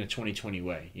do it in a 2020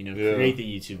 way. You know, create the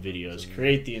YouTube videos,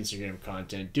 create the Instagram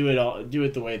content, do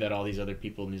it the way that all these other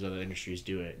people in these other industries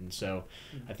do it. And so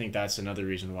I think that's another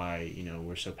reason why, you know,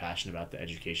 we're so passionate about the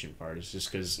education part. It's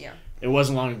just because it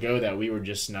wasn't long ago that we were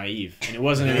just naive, and it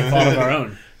wasn't any fault of our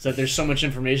own. So that there's so much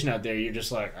information out there, you're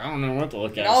just like, I don't know what to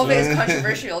look at. And all of it is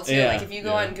controversial too. Yeah. Like if you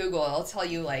go on Google, it'll tell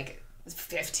you like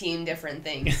 15 different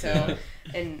things. So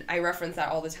and I reference that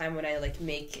all the time when I like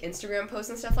make Instagram posts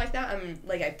and stuff like that. I'm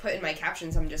like, I put in my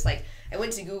captions, I'm just like, I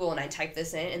went to Google and I typed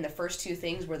this in, and the first two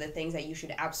things were the things that you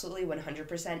should absolutely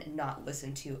 100% not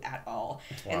listen to at all.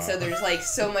 Wow. And so there's like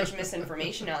so much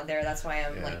misinformation out there. That's why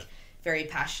I'm like very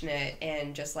passionate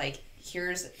and just like,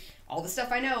 here's all the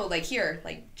stuff I know, like here,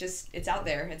 like just it's out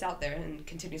there, and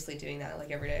continuously doing that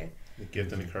like every day. The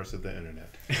gift and the curse of the internet.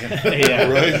 Yeah,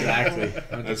 right. Exactly.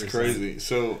 100%. That's crazy.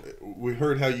 So we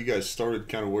heard how you guys started,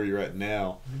 kind of where you're at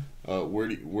now. Where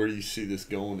do you see this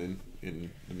going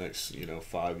in the next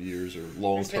 5 years or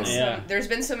long term? There's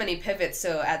been so many pivots.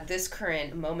 So at this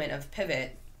current moment of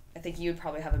pivot, I think you'd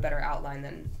probably have a better outline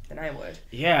than I would.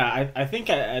 Yeah, I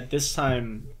think at this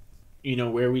time,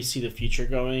 where we see the future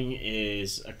going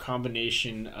is a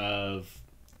combination of.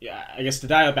 Yeah, I guess to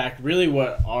dial it back, really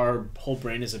what our whole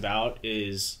brand is about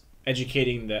is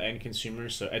educating the end consumer.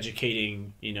 So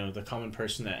educating, the common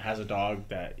person that has a dog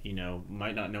that,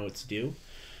 might not know what to do.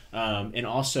 And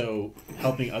also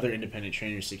helping other independent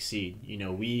trainers succeed.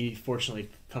 We fortunately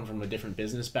come from a different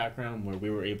business background where we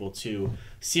were able to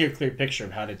see a clear picture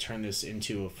of how to turn this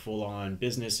into a full-on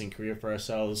business and career for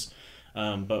ourselves.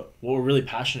 But what we're really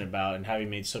passionate about, and having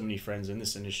made so many friends in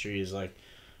this industry, is like,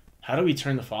 how do we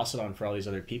turn the faucet on for all these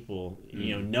other people,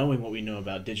 knowing what we know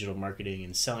about digital marketing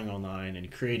and selling online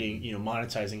and creating,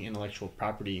 monetizing intellectual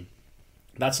property.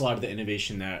 That's a lot of the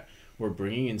innovation that we're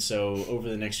bringing. And so over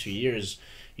the next few years,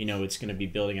 it's going to be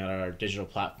building out our digital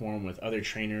platform with other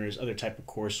trainers, other type of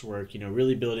coursework,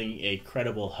 really building a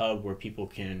credible hub where people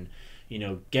can,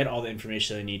 get all the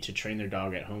information they need to train their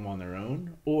dog at home on their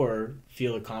own, or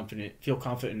feel confident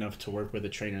enough to work with a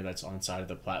trainer that's on side of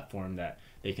the platform that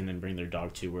they can then bring their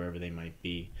dog to wherever they might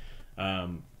be.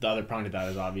 The other prong to that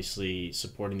is obviously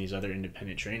supporting these other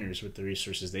independent trainers with the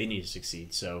resources they need to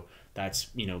succeed. So that's,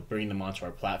 bringing them onto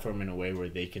our platform in a way where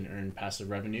they can earn passive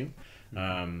revenue,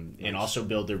 and also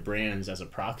build their brands as a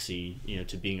proxy,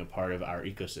 to being a part of our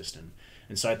ecosystem.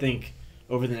 And so I think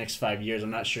over the next 5 years,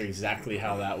 I'm not sure exactly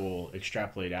how that will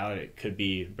extrapolate out. It could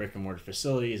be brick and mortar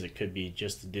facilities, it could be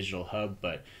just the digital hub,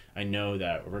 but I know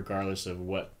that regardless of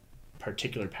what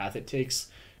particular path it takes,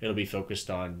 it'll be focused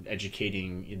on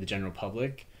educating the general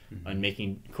public on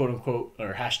making quote unquote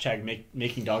or hashtag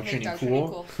making dog training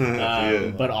cool.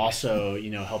 But also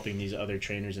helping these other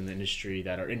trainers in the industry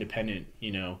that are independent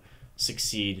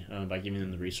succeed by giving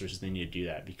them the resources they need to do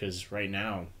that, because right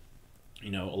now a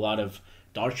lot of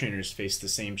dog trainers face the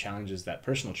same challenges that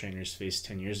personal trainers faced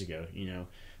 10 years ago.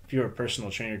 If you were a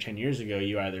personal trainer 10 years ago,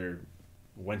 you either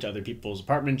went to other people's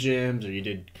apartment gyms, or you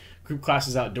did group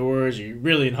classes outdoors, or you're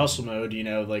really in hustle mode,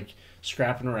 like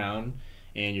scrapping around.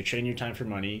 and you're trading your time for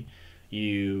money.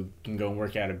 You can go and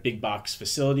work at a big box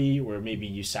facility where maybe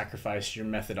you sacrifice your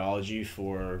methodology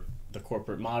for the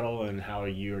corporate model and how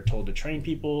you're told to train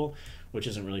people, which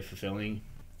isn't really fulfilling.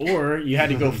 Or you had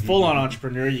to go full on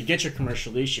entrepreneur. You get your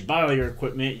commercial lease, you buy all your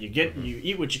equipment, you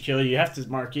eat what you kill, you have to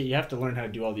market, you have to learn how to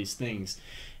do all these things.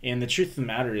 And the truth of the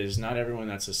matter is, not everyone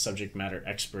that's a subject matter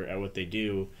expert at what they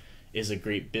do is a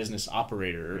great business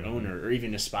operator or owner, or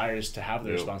even aspires to have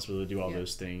the responsibility to do all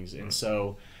those things. And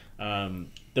so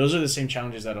those are the same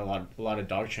challenges that a lot of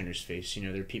dog trainers face. You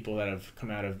know, they're people that have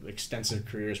come out of extensive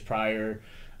careers prior.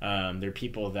 They're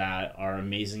people that are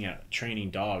amazing at training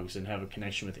dogs and have a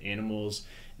connection with animals.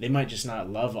 They might just not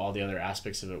love all the other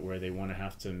aspects of it, where they want to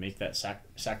have to make that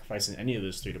sacrifice in any of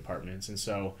those three departments. And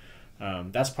so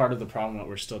that's part of the problem that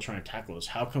we're still trying to tackle, is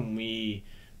how can we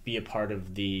be a part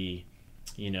of the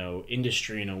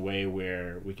industry in a way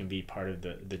where we can be part of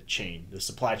the chain, the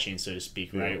supply chain, so to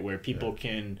speak, right? Where people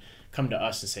can come to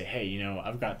us and say, hey,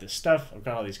 I've got this stuff, I've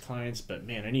got all these clients, but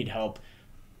man, I need help.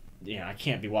 I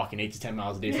can't be walking 8 to 10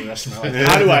 miles a day for the rest of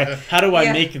my life. How do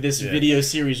I make this video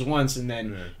series once, and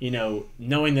then,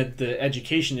 knowing that the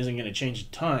education isn't going to change a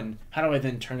ton, how do I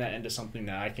then turn that into something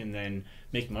that I can then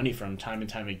make money from time and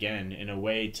time again, in a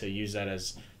way to use that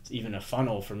as even a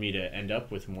funnel for me to end up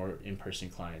with more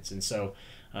in-person clients? And so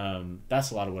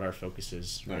that's a lot of what our focus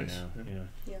is right now.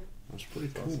 Yeah. That's pretty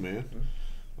cool, man.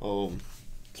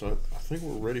 So I think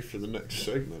we're ready for the next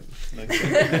segment.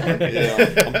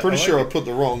 Yeah, I'm pretty sure I put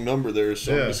the wrong number there,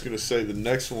 so I'm just going to say the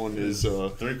next one is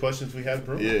 3 questions we had,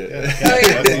 bro. Yeah.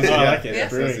 That's easy. I like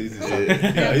it. That's easy.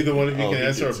 Either one of you can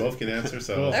answer, or both can answer.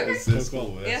 So it's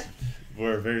cool.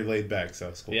 We're very laid back, so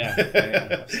it's cool.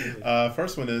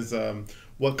 First one is,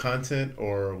 what content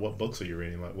or what books are you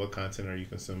reading? Like, what content are you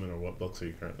consuming, or what books are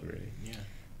you currently reading?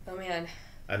 Oh man.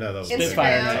 I know that was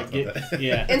Instagram.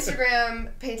 Instagram,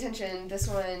 pay attention. This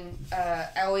one,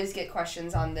 I always get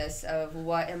questions on this of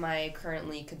what am I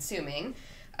currently consuming.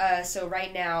 So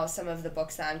right now, some of the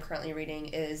books that I'm currently reading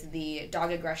is the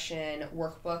Dog Aggression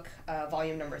Workbook,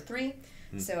 volume number 3.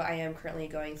 So I am currently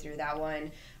going through that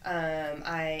one.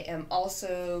 I am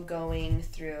also going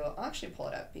through, I'll actually pull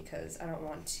it up because I don't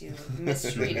want to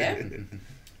misread it.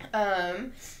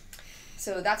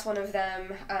 So that's one of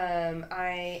them.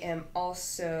 I am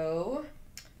also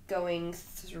going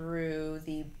through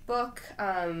the book.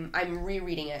 I'm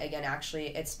rereading it again, actually.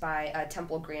 It's by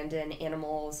Temple Grandin,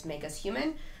 Animals Make Us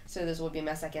Human. So this will be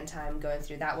my second time going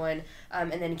through that one.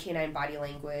 And then Canine Body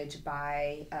Language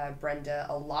by Brenda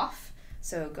Aloff.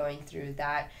 So going through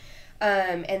that.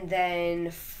 And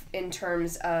then in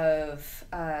terms of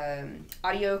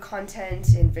audio content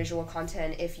and visual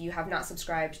content, if you have not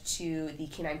subscribed to the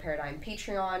Canine Paradigm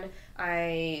Patreon,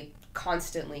 I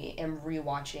constantly am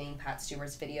rewatching Pat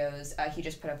Stewart's videos. He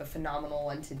just put up a phenomenal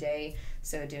one today,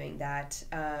 so doing that.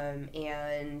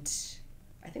 And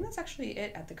I think that's actually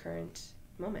it at the current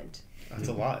moment. That's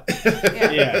a lot.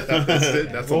 Yeah.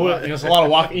 That's a lot. It's a lot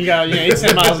of walking. You got 8 to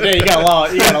 10 miles a day. You got a lot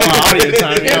of audio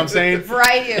time. You know what I'm saying?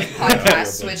 Variety of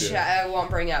podcasts, which I won't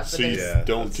bring up. But so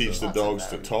don't teach the dogs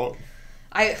to talk.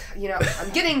 I'm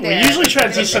getting there. We usually try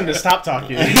to teach them to stop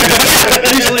talking. usually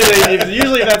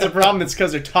if that's a problem, it's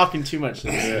because they're talking too much. To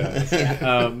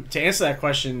answer that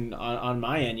question on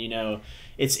my end,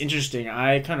 it's interesting.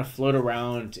 I kind of float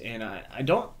around, and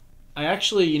I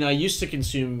actually, I used to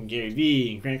consume Gary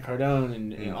Vee and Grant Cardone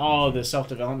and all of the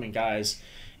self-development guys.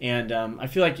 And I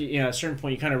feel like, at a certain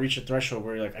point, you kind of reach a threshold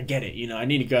where you're like, I get it. I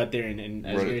need to go out there and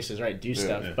as Gary says, do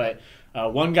stuff. Yeah. But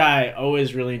one guy I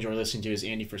always really enjoy listening to is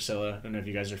Andy Frisella. I don't know if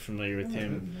you guys are familiar with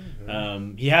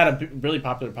him. He had a really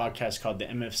popular podcast called the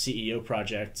MFCEO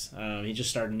Project. He just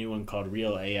started a new one called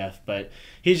Real AF. But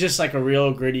he's just like a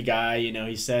real gritty guy.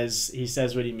 He says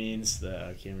what he means.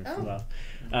 The camera flew off.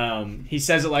 He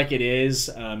says it like it is.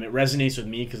 It resonates with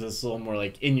me because it's a little more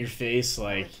like in your face,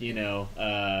 like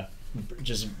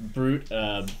just brute,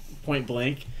 point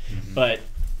blank. But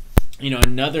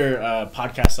another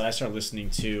podcast that I started listening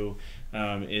to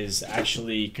is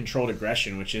actually Controlled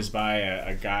Aggression, which is by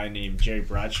a guy named Jerry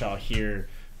Bradshaw here,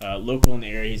 local in the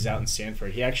area. He's out in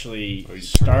Sanford. He actually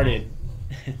started.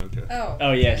 Okay.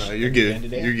 Oh yeah. No, you're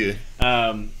good. You're good.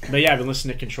 But yeah, I've been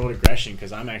listening to Controlled Aggression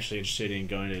because I'm actually interested in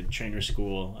going to trainer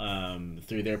school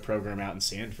through their program out in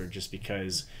Sanford, just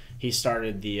because he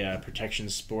started the Protection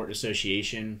Sport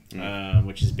Association,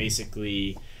 which is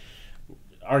basically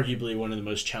arguably one of the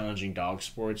most challenging dog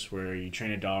sports, where you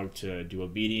train a dog to do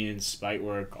obedience, bite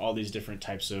work, all these different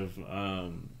types of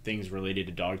things related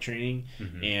to dog training,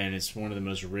 and it's one of the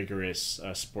most rigorous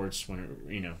sports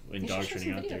in dog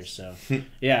training out there. So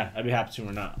yeah, I'd be happy to.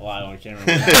 We're not live on camera.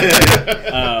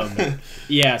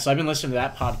 So I've been listening to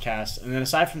that podcast, and then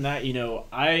aside from that,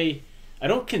 I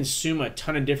don't consume a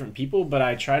ton of different people, but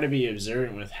I try to be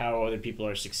observant with how other people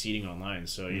are succeeding online.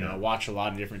 So, I watch a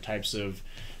lot of different types of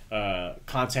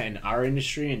content in our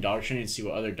industry and dog training and see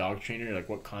what other dog trainers, like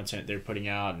what content they're putting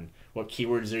out and what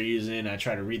keywords they're using. I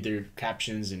try to read their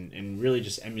captions and really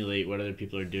just emulate what other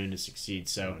people are doing to succeed.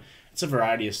 So it's a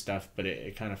variety of stuff, but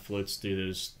it kind of floats through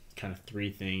those kind of three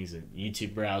things, and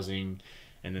YouTube browsing,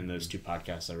 and then those two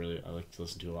podcasts I like to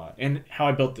listen to a lot. And How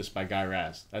I Built This by Guy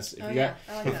Raz. That's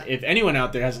if anyone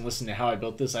out there hasn't listened to How I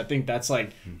Built This, I think that's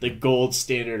like the gold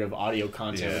standard of audio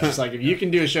content. It's just like, if you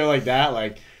can do a show like that,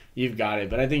 like, you've got it.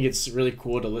 But I think it's really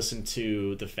cool to listen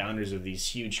to the founders of these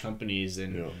huge companies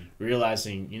and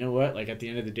realizing, you know what, like at the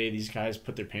end of the day, these guys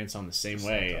put their pants on the same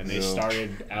way, and they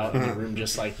started out in a room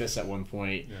just like this at one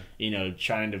point,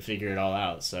 trying to figure it all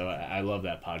out. So I love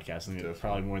that podcast. I think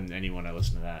probably more than anyone, I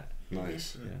listen to that.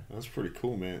 Nice. Yeah. That's pretty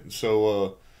cool, man.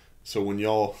 So when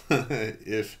y'all,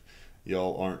 if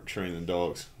y'all aren't training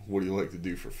dogs, what do you like to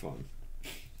do for fun?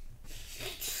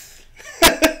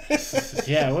 We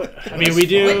do. What do we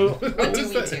do?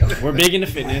 We're big into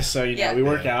fitness, so we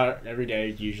work out every day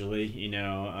usually.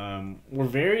 We're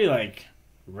very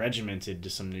regimented to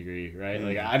some degree, right?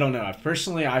 Like, I don't know.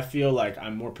 Personally, I feel like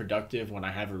I'm more productive when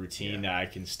I have a routine that I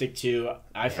can stick to.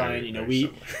 I find,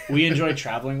 we enjoy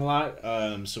traveling a lot,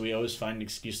 so we always find an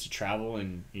excuse to travel,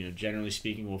 and generally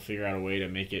speaking, we'll figure out a way to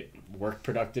make it work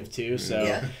productive too.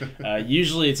 So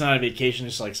usually it's not a vacation,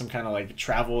 it's like some kind of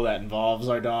travel that involves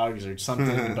our dogs or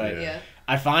something. But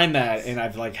I find that, and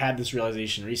I've had this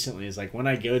realization recently, is when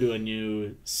I go to a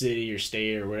new city or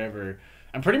state or whatever,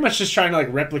 I'm pretty much just trying to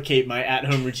replicate my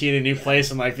at-home routine in a new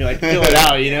place and feel it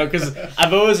out, because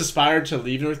I've always aspired to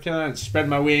leave North Carolina and spread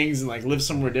my wings and live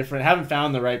somewhere different. I haven't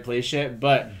found the right place yet,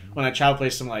 but when I travel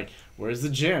places, I'm like, where's the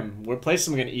gym? What place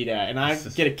am I going to eat at? And I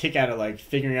get a kick out of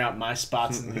figuring out my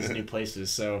spots in these new places.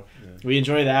 So we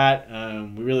enjoy that.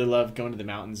 We really love going to the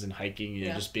mountains and hiking,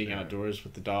 just being outdoors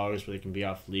with the dogs where they can be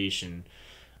off leash. And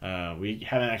we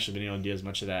haven't actually been able to do as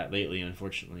much of that lately,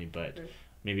 unfortunately, but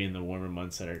maybe in the warmer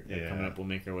months that are coming up, we'll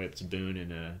make our way up to Boone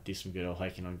and do some good old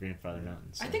hiking on Grandfather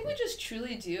Mountain. So. I think we just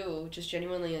truly do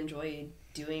genuinely enjoy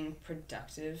doing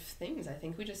productive things. I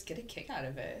think we just get a kick out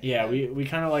of it. Yeah, we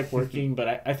kind of like working,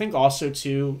 but I think also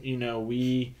too,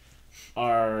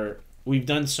 we've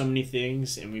done so many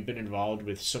things, and we've been involved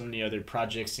with so many other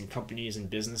projects and companies and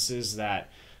businesses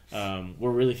that we're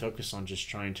really focused on just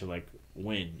trying to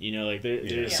win.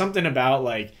 There's something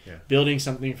about building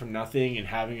something from nothing and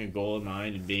having a goal in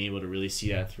mind and being able to really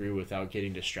see that through without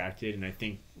getting distracted. And I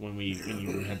think when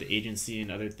you have the agency and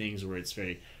other things where it's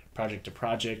very project to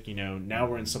project, now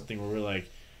we're in something where we're like,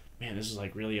 man, this is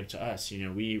really up to us.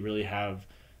 We really have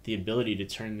the ability to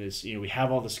turn this, we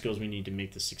have all the skills we need to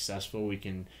make this successful. We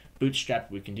can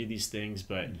bootstrap, we can do these things,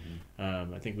 but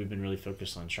I think we've been really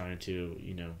focused on trying to,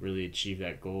 really achieve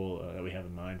that goal that we have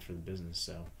in mind for the business.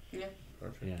 So yeah.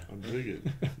 Perfect. Yeah. I'm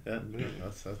digging it.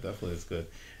 That's definitely is good.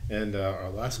 And our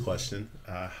last question,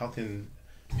 how can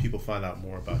people find out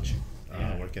more about you?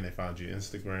 Where can they find you?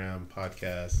 Instagram,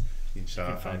 podcast? You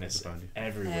can find us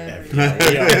everywhere.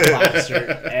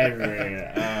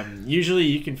 Everywhere. Usually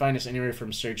you can find us anywhere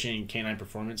from searching Canine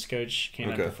Performance Coach,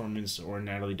 Canine Performance, or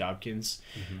Natalie Dobkins.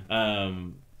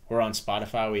 We're on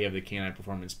Spotify. We have the Canine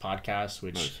Performance Podcast,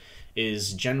 which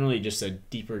is generally just a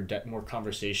deeper, more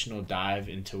conversational dive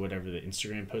into whatever the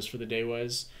Instagram post for the day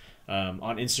was.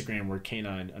 On Instagram, we're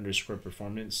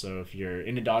canine_performance. So if you're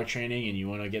into dog training and you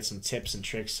want to get some tips and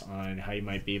tricks on how you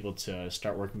might be able to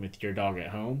start working with your dog at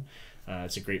home,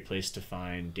 it's a great place to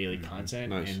find daily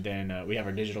content. Nice. And then we have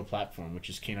our digital platform, which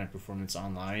is Canine Performance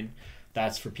Online.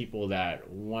 That's for people that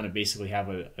want to basically have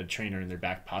a trainer in their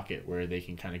back pocket where they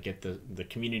can kind of get the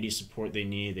community support they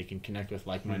need. They can connect with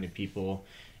like-minded people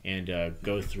and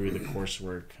go through the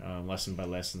coursework lesson by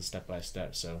lesson, step by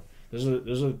step. So those are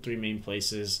the three main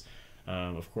places.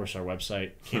 Of course, our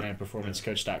website,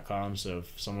 canineperformancecoach.com. So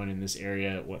if someone in this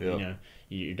area,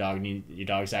 your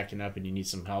dog's acting up and you need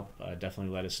some help,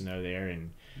 definitely let us know there,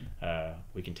 and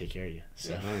we can take care of you.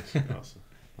 So. Nice. Awesome.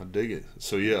 I dig it.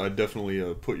 So I definitely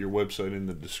put your website in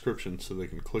the description so they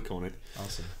can click on it.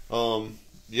 Awesome.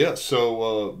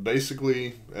 So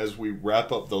basically, as we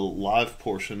wrap up the live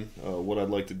portion, what I'd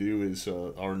like to do is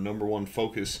our number one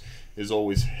focus is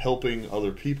always helping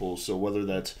other people. So whether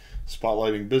that's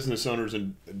spotlighting business owners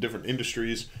in different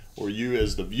industries or you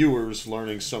as the viewers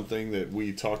learning something that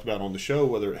we talked about on the show,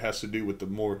 whether it has to do with the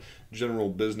more general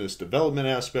business development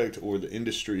aspect or the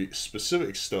industry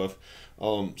specific stuff.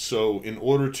 So in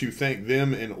order to thank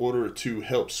them, in order to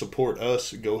help support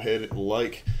us, go ahead and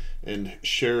like and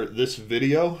share this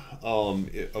video.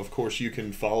 Of course, you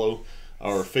can follow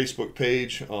our Facebook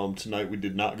page. Tonight we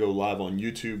did not go live on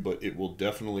YouTube, but it will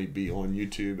definitely be on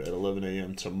YouTube at 11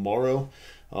 a.m. tomorrow.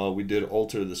 We did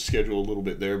alter the schedule a little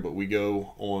bit there, but we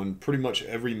go on pretty much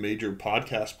every major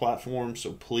podcast platform.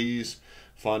 So please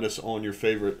find us on your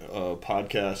favorite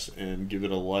podcast and give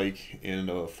it a like and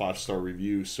a 5-star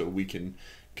review so we can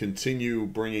continue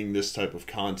bringing this type of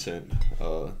content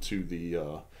to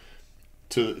the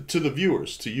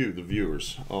viewers, to you, the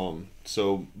viewers.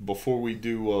 So before we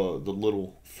do the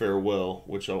little farewell,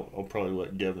 which I'll probably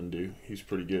let Gevin do. He's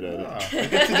pretty good at it. I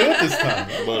get to do it this time.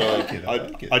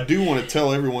 But I do want to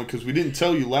tell everyone, because we didn't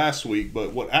tell you last week,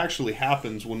 but what actually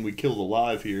happens when we kill the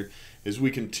live here is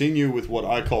we continue with what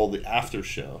I call the after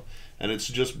show. And it's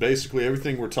just basically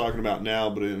everything we're talking about now,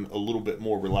 but in a little bit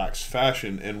more relaxed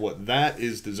fashion. And what that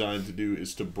is designed to do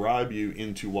is to bribe you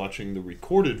into watching the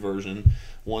recorded version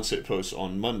once it posts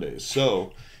on Mondays.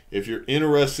 So if you're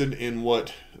interested in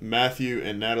what Matthew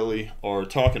and Natalie are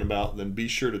talking about, then be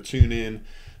sure to tune in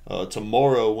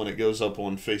tomorrow when it goes up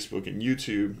on Facebook and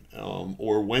YouTube,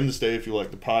 or Wednesday if you like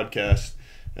the podcast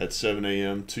at 7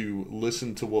 a.m. to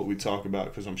listen to what we talk about,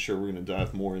 because I'm sure we're going to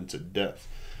dive more into depth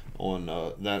on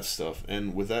that stuff.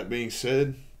 And with that being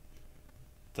said,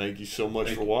 thank you so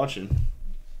much for watching.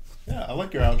 Yeah, I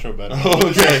like your outro better.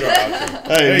 Okay.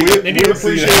 Hey, maybe we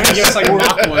appreciate it. Give us like a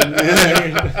mock one.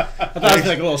 I thought it was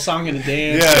like a little song and a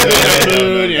dance.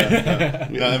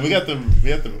 Yeah. We got to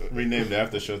rename the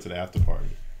after show to the after party.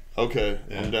 Okay,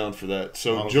 yeah. I'm down for that.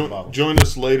 So Bottles. join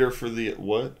us later for the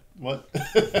what? What?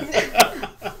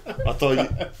 I thought you.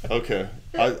 Okay,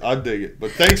 I dig it.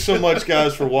 But thanks so much,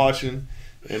 guys, for watching,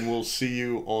 and we'll see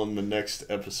you on the next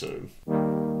episode.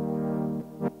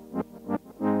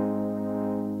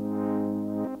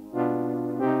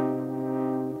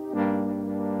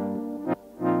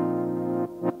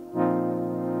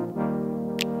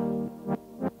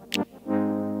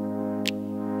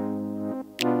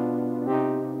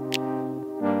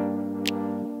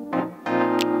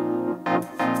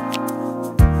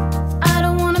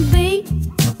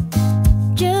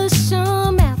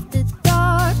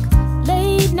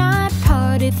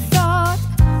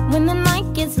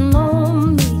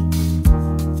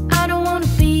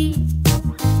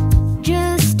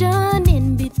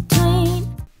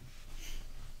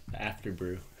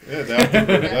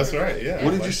 That's right. Yeah.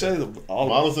 What did you say?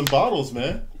 Models and bottles,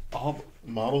 man.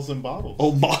 Models and bottles.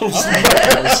 Oh, models and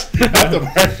bottles.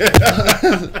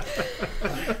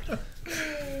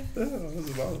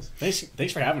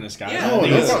 Thanks for having us, guys.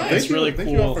 Yeah. It's really Thank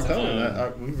cool. you all for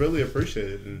coming. We really appreciate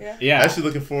it. And yeah. Actually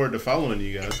looking forward to following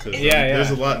you guys, because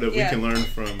there's a lot that we can learn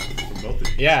from both of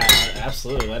you. Yeah,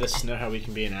 absolutely. Let us know how we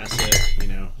can be an asset,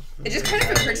 It just kind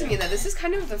of occurred to me that this is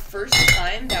kind of the first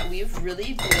time that we've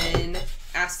really been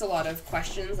asked a lot of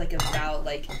questions, like, about,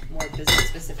 like, more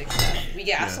business-specific stuff. We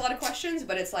get asked a lot of questions,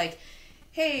 but it's like,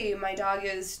 hey, my dog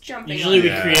is jumping. Usually we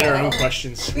create our own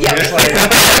questions. Yeah. It's like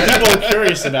people are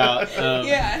curious about.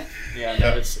 Yeah,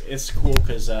 no, it's cool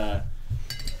because I'm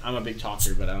a big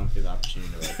talker, but I don't get the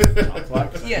opportunity to talk a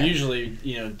lot. I'm usually,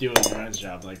 doing Ryan's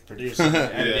job, like producing,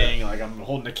 editing, like I'm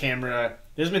holding the camera.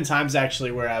 There's been times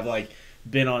actually where I've like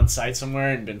been on site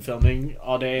somewhere and been filming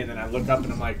all day, and then I look up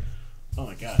and I'm like, oh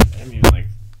my god, I mean, like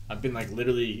I've been like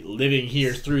literally living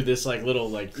here through this like little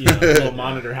little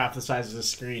monitor half the size of the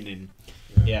screen, and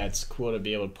it's cool to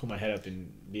be able to pull my head up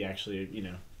and be actually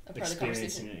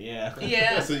experiencing it.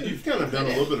 Yeah. So you've kind of done a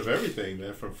little bit of everything,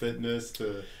 man, from fitness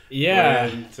to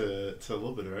brand to a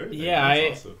little bit of everything.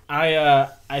 Yeah, awesome.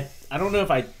 I don't know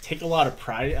if I take a lot of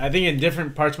pride. I think in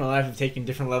different parts of my life I've taken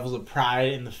different levels of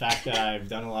pride in the fact that I've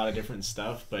done a lot of different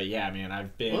stuff. But yeah, man,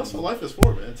 I've been. Well, that's what life is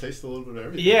for, man. Taste a little bit of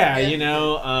everything. Yeah,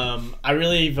 I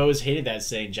really have always hated that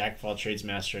saying "Jack of all trades,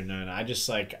 master of none."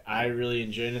 I really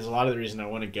enjoy it. And there's a lot of the reason I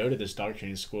want to go to this dog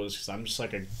training school is because I'm just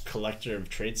like a collector of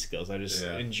trade skills. I just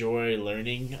enjoy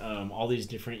learning all these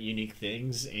different unique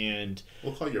things, and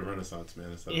we'll call you a Renaissance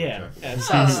man instead of that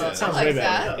sounds way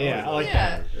better. Yeah, I like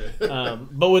that.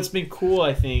 But what's been cool,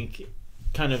 I think,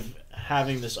 kind of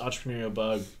having this entrepreneurial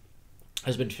bug,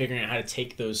 has been figuring out how to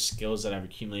take those skills that I've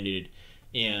accumulated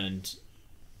and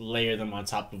layer them on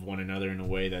top of one another in a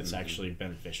way that's actually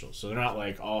beneficial. So they're not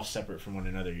like all separate from one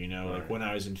another, you know. Like when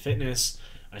I was in fitness,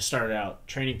 I started out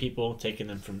training people, taking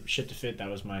them from shit to fit. That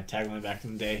was my tagline back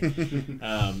in the day.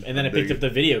 And then I picked up the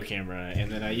video camera,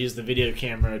 and then I used the video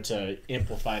camera to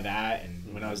amplify that.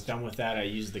 And when I was done with that, I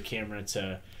used the camera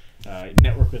to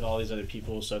network with all these other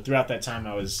people. So throughout that time,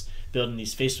 I was building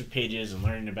these Facebook pages and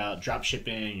learning about drop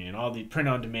shipping and all the print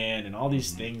on demand and all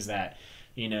these things that,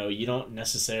 you know, you don't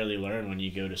necessarily learn when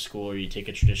you go to school or you take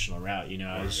a traditional route. You know,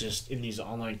 I was just in these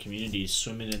online communities,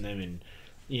 swimming in them, and,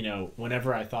 you know,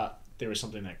 whenever I thought there was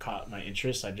something that caught my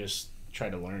interest, I just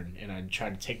tried to learn, and I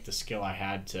tried to take the skill I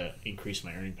had to increase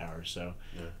my earning power. So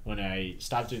when I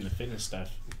stopped doing the fitness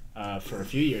stuff, for a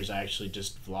few years, I actually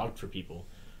just vlogged for people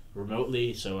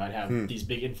remotely. So I'd have these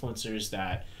big influencers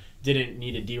that didn't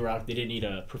need a D-Rock, they didn't need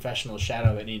a professional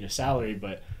shadow that needed a salary,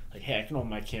 but like, hey, I can hold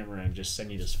my camera and just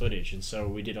send you this footage. And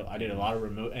so I did a lot of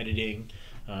remote editing.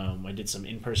 I did some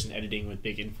in-person editing with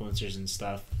big influencers and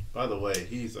stuff. By the way,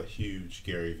 he's a huge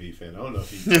Gary Vee fan. I don't know if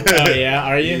he's... Oh, yeah?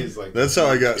 Are you? Like, that's how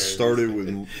I got started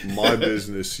with my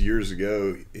business years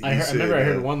ago. I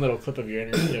heard one little clip of your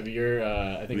interview,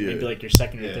 I think maybe like your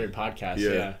second or third podcast.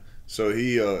 Yeah. So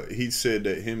he said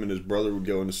that him and his brother would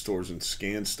go into stores and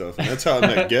scan stuff, and that's how I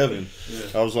met Gevin.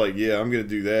 I was like, yeah, I'm going to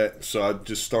do that. So I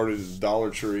just started at Dollar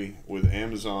Tree with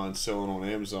Amazon, selling on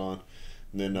Amazon.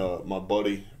 And then my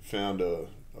buddy found a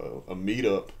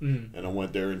meetup, and I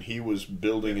went there, and he was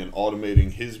building and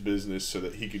automating his business so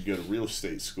that he could go to real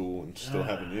estate school and still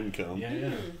have an income.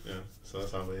 Yeah. So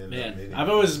that's how we ended up meeting. I've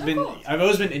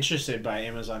always been interested by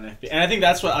Amazon FBA, and I think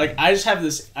that's what I just have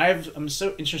this. I'm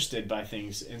so interested by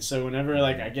things, and so whenever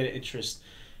like I get an interest,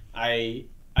 I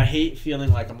hate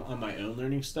feeling like I'm on my own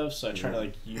learning stuff. So I try to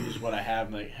like use what I have.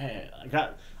 I'm like, hey,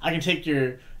 I can take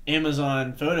your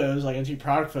Amazon photos, like I take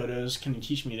product photos. Can you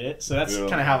teach me that? So that's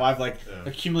kind of how I've like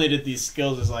accumulated these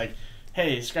skills. Is like,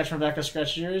 hey, scratch my back, I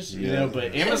scratch yours. You know,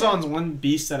 but Amazon's one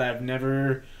beast that I've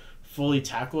never fully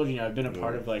tackled. You know, I've been a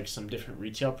part of like some different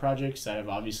retail projects that have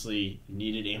obviously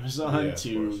needed Amazon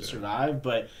to survive,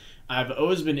 but I've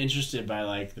always been interested by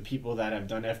like the people that have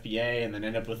done FBA and then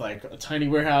end up with like a tiny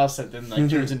warehouse that then like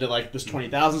turns into like this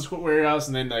 20,000 square warehouse,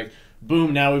 and then like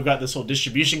boom, now we've got this whole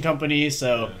distribution company.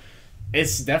 So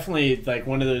it's definitely like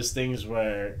one of those things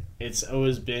where it's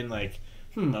always been like,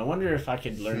 I wonder if I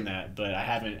could learn that, but I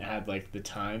haven't had like the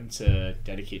time to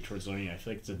dedicate towards learning. I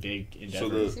feel like it's a big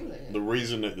endeavor. So the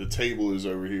reason that the table is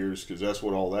over here is because that's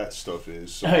what all that stuff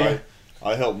is. So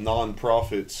I help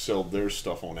nonprofits sell their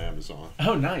stuff on Amazon.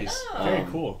 Oh, nice. Very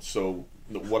cool. So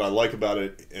what I like about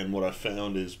it and what I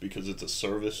found is because it's a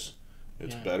service,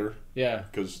 it's better. Yeah.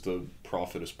 Because the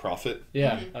profit is profit.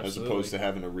 Yeah, as opposed to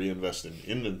having to reinvest in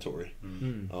inventory.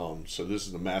 So this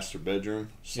is the master bedroom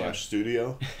 /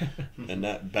 studio, and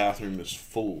that bathroom is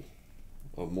full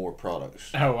of more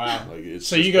products. Oh wow! Like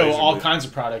so you go all kinds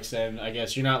of products then. I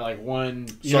guess you're not like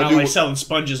you're not like selling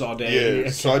sponges all day.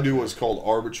 Yeah. So I do what's called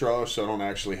arbitrage. So I don't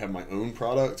actually have my own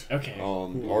product. Okay.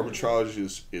 Arbitrage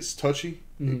is touchy.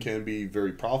 It can be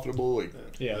very profitable.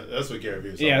 That's what Gary Vee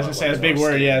was I was gonna say that's a big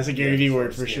word. Yeah, it's a Gary Vee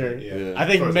word for sure. I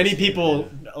think many people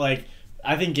like.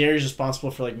 I think Gary's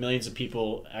responsible for like millions of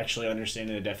people actually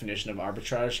understanding the definition of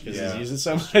arbitrage because he's used it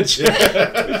so much.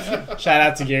 Shout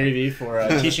out to Gary Vee for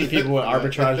teaching people what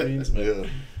arbitrage means.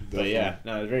 But yeah,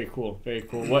 no, very cool, very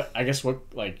cool.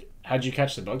 How'd you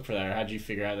catch the bug for that, or how'd you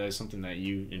figure out that was something that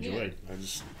you enjoyed? I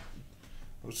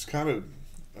was kind of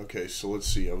okay. So let's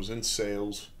see. I was in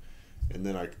sales, and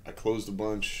then I closed a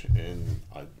bunch, and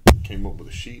I came up with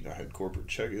a sheet. I had corporate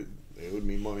check it. They owed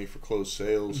me money for closed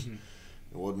sales.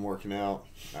 It wasn't working out.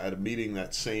 I had a meeting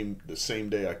the same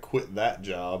day I quit that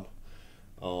job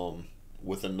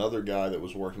with another guy that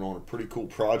was working on a pretty cool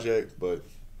project, but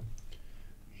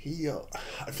he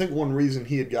I think one reason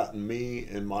he had gotten me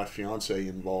and my fiance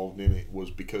involved in it was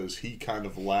because he kind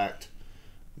of lacked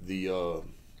the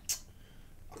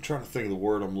I'm trying to think of the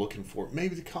word I'm looking for.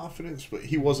 Maybe the confidence, but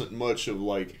he wasn't much of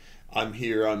like, I'm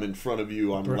here, I'm in front of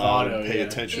you, I'm loud, pay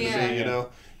attention to me, you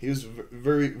know? He was a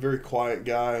very, very quiet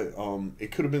guy.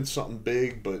 It could have been something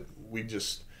big, but we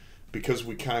just, because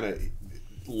we kind of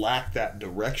lacked that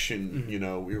direction, you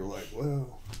know, we were like,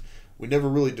 well, we never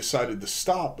really decided to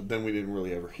stop, but then we didn't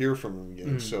really ever hear from him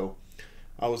again. So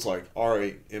I was like, all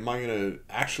right, am I going to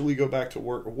actually go back to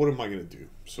work, or what am I going to do?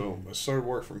 So I started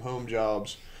work from home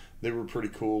jobs. They were pretty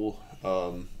cool.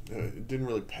 It didn't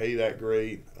really pay that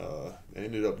great. I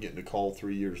ended up getting a call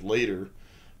 3 years later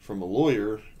from a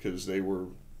lawyer because they were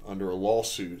under a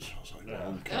lawsuit. I was like, well,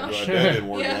 I'm kind of glad that didn't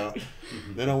work out.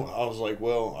 Then I was like,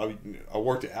 well, I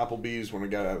worked at Applebee's when I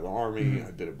got out of the Army. I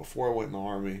did it before I went in the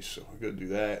Army, so I could do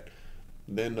that.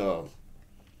 Then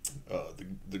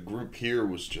the group here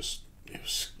was just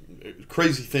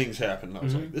crazy things happened. I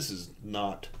was like, this is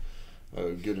not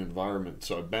a good environment.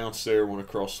 So I bounced there, went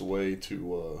across the way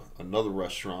to another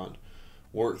restaurant,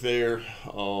 worked there.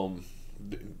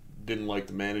 Didn't like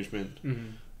the management.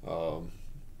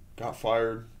 Got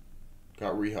fired,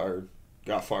 got rehired,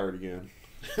 got fired again.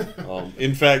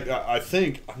 In fact, I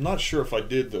think, I'm not sure if I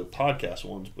did the podcast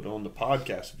ones, but on the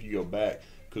podcast, if you go back,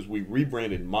 because we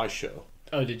rebranded my show.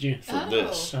 Oh, did you? For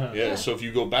this. Yeah, so if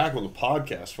you go back on the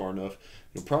podcast far enough,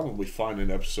 you'll probably find an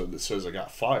episode that says I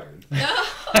got fired.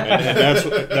 and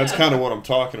that's kind of what I'm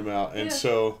talking about. And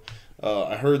so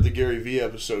I heard the Gary Vee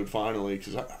episode finally,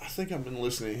 because I think I've been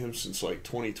listening to him since like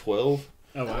 2012.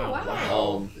 Oh,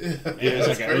 wow. Yeah, it's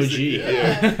like an OG.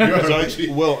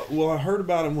 Yeah. Well, I heard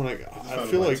about him when I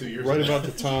feel like right about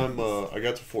the time I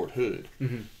got to Fort Hood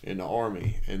in the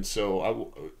Army, and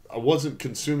so I wasn't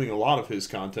consuming a lot of his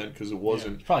content because it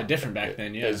wasn't probably different back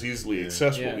then. As easily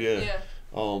accessible.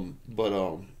 So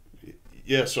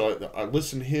I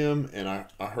listened to him, and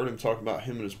I heard him talk about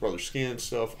him and his brother Scan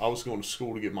stuff. I was going to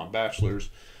school to get my bachelor's.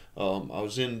 I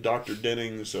was in Dr.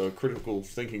 Denning's critical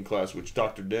thinking class, which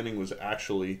Dr. Denning was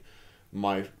actually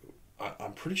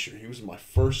I'm pretty sure he was my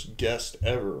first guest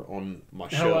ever on my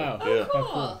show. Oh, wow. Yeah.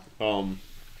 Oh, cool.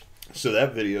 So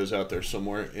that video's out there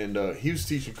somewhere. And he was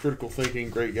teaching critical thinking,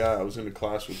 great guy. I was in a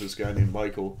class with this guy named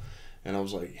Michael, and I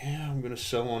was like, yeah, I'm going to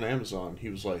sell on Amazon. He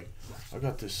was like, I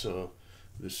got this,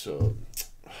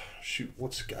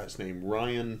 what's the guy's name?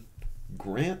 Ryan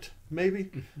Grant, maybe?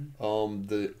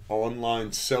 The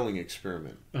online selling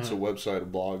experiment. It's a website, a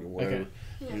blog, and whatever. Okay.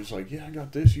 He was like, yeah, I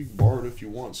got this. You can borrow it if you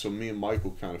want. So me and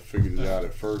Michael kind of figured it out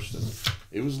at first. And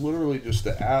it was literally just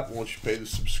the app. Once you pay the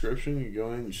subscription, you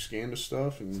go in, you scan the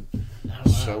stuff, and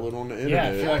sell it on the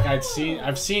internet. Yeah, I feel like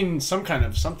I've seen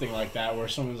something like that where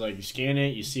someone's like, you scan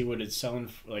it, you see what it's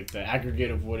selling, like the aggregate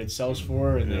of what it sells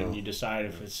for, and then you decide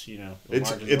if it's,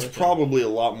 it's probably a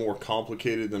lot more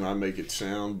complicated than I make it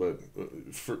sound, but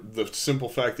for the simple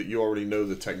fact that you already know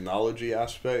the technology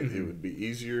aspect, it would be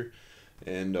easier.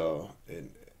 And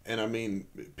I mean,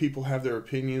 people have their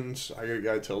opinions. I got a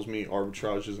guy who tells me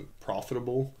arbitrage isn't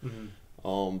profitable.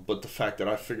 But the fact that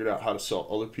I figured out how to sell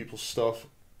other people's stuff,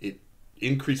 it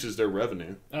increases their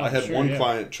revenue. I had one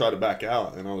client try to back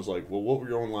out, and I was like, well, what were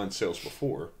your online sales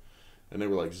before? And they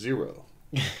were like 0.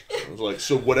 I was like,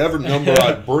 so whatever number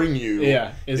I bring you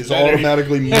is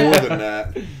automatically more than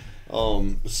that.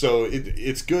 So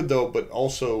it's good though, but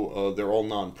also they're all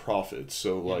non-profits.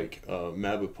 So like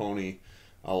Mabapony,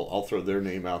 I'll throw their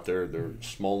name out there. They're a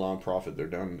small non-profit. They're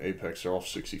down in Apex. They're off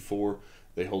 64.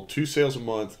 They hold 2 sales a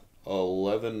month,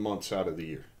 11 months out of the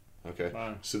year. Okay,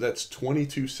 so that's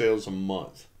 22 sales a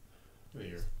month. A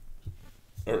year.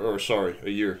 A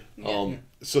year.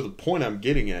 So the point I'm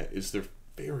getting at is they're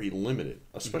very limited,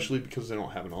 especially because they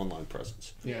don't have an online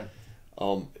presence. Yeah.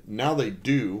 Now they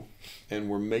do, and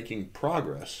we're making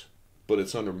progress, but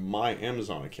it's under my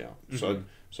Amazon account.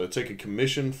 So I take a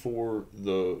commission for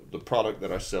the product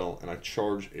that I sell, and I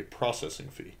charge a processing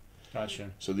fee.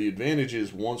 Gotcha. So the advantage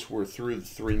is once we're through the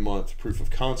 3-month proof of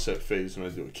concept phase and I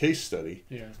do a case study,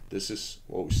 this is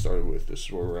what we started with. This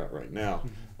is where we're at right now.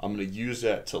 I'm going to use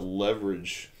that to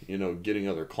leverage, getting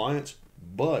other clients.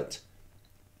 But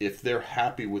if they're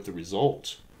happy with the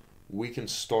results, we can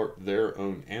start their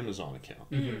own Amazon account.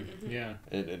 Yeah.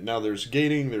 And now there's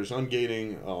gating, there's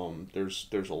ungating,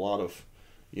 there's a lot of,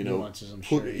 nuances, I'm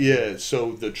sure.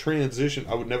 So the transition,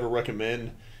 I would never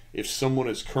recommend if someone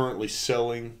is currently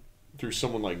selling through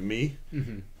someone like me,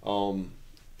 and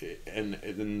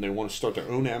then they want to start their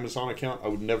own Amazon account, I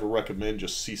would never recommend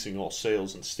just ceasing all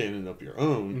sales and standing up your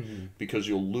own, because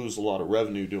you'll lose a lot of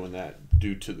revenue doing that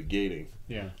due to the gating.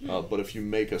 But if you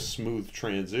make a smooth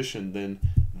transition, then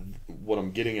what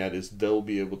I'm getting at is they'll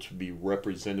be able to be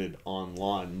represented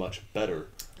online much better.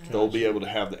 They'll be able to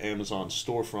have the Amazon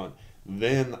storefront.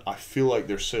 Then I feel like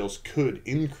their sales could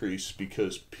increase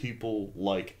because people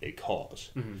like a cause.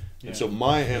 And so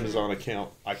my Amazon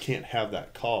account, I can't have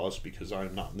that cause because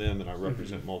I'm not them and I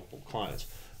represent multiple clients.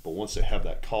 But once they have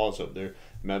that cause up there,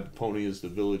 Mabapony is the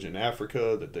village in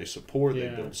Africa that they support. They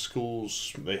build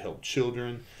schools. They help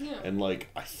children. And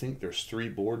I think there's 3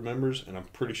 board members, and I'm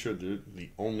pretty sure they're the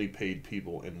only paid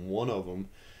people. And one of them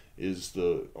is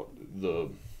the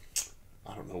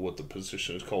I don't know what the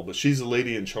position is called, but she's the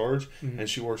lady in charge, and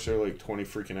she works there 20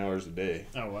 freaking hours a day.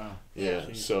 Oh, wow. Yeah,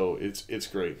 so it's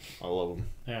great. I love them.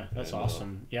 Yeah, that's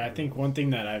awesome. I think one thing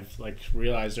that I've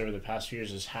realized over the past few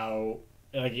years is how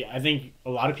I think a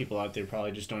lot of people out there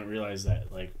probably just don't realize that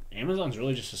Amazon's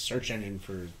really just a search engine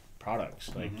for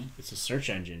products. It's a search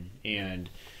engine, and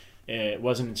it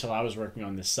wasn't until I was working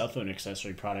on this cell phone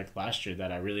accessory product last year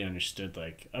that I really understood,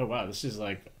 like, oh wow, this is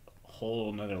like a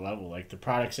whole another level. Like the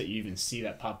products that you even see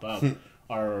that pop up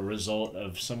are a result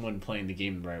of someone playing the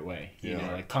game the right way. You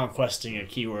know, like conquesting a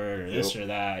keyword or this or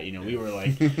that. You know, we were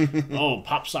like, oh,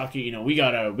 pop socket, you know, we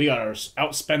gotta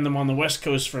outspend them on the West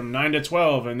Coast from 9 to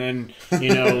 12, and then,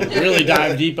 you know, really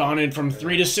dive deep on it from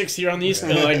 3 to 6 here on the East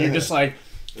Coast. Like you're just like,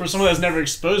 for someone that's never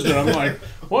exposed it, I'm like,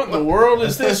 what in the world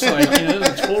is this? Like, you know,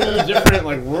 a totally different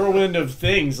like whirlwind of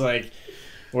things. Like,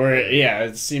 where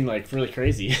it seemed like really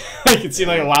crazy. Like it seemed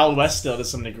like a Wild West still to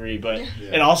some degree, but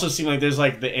it also seemed like there's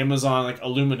like the Amazon like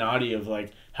Illuminati of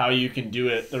like how you can do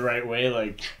it the right way.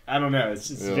 Like I don't know, it's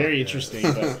very interesting.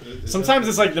 But sometimes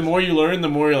it's like the more you learn, the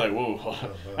more you're like, whoa,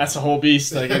 that's a whole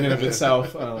beast like in and of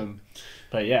itself.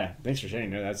 But yeah, thanks for sharing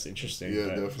that. That's interesting. Yeah,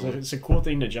 but definitely. It's a cool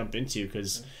thing to jump into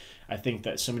because I think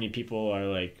that so many people are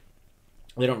like,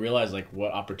 they don't realize like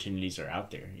what opportunities are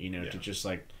out there, you know, to just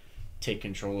like take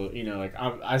control of, you know, like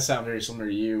I sound very similar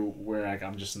to you where like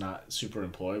I'm just not super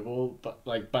employable, but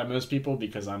like by most people,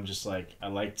 because I'm just like, I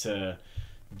like to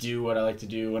do what I like to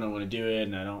do when I want to do it,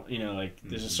 and I don't, you know, like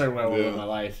there's a certain way I want to live my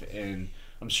life, and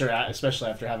I'm sure especially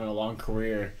after having a long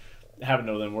career, having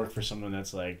to then work for someone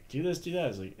that's like, do this, do that,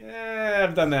 it's like,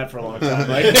 I've done that for a long time.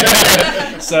 Like,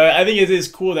 so I think it is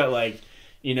cool that like,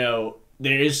 you know,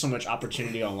 there is so much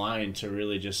opportunity online to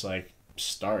really just like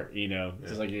start, you know,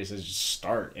 just like you said, just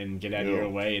start and get out of your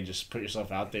way and just put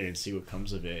yourself out there and see what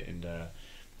comes of it. And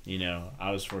you know,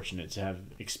 I was fortunate to have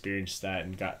experienced that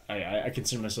and I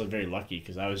consider myself very lucky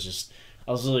because I was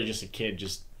literally just a kid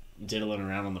just diddling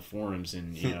around on the forums,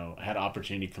 and you know, I had an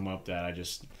opportunity come up that I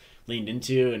just leaned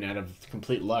into, and out of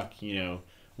complete luck, you know,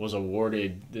 was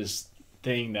awarded this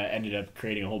thing that ended up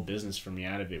creating a whole business for me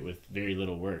out of it with very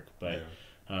little work. But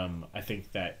I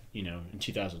think that, you know, in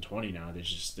 2020 now,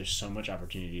 there's so much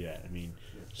opportunity to do that. I mean,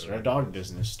 start a dog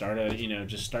business,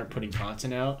 just start putting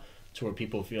content out to where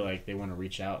people feel like they want to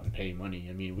reach out and pay money.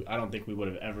 I mean, I don't think we would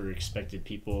have ever expected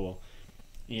people,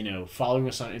 you know, following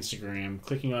us on Instagram,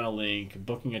 clicking on a link,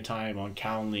 booking a time on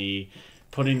Calendly,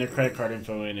 putting their credit card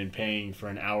info in and paying for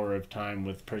an hour of time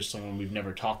with someone we've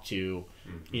never talked to,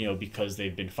 you know, because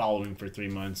they've been following for 3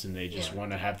 months and they just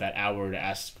want to have that hour to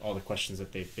ask all the questions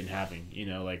that they've been having, you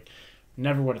know, like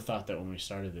never would have thought that when we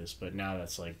started this, but now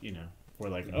that's like, you know, we're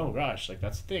like, oh gosh, like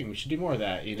that's the thing, we should do more of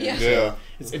that, you know. So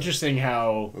it's interesting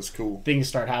how that's cool. Things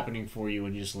start happening for you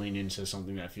when you just lean into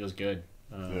something that feels good.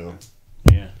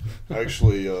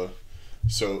 Actually,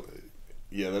 so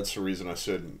yeah, that's the reason I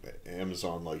said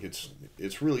Amazon. Like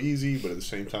it's really easy, but at the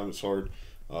same time it's hard.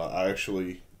 I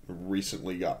actually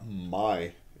recently got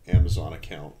my Amazon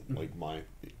account, like my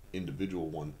individual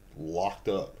one, locked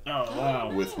up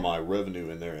with my revenue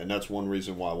in there, and that's one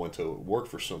reason why I went to work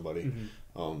for somebody.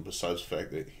 Besides the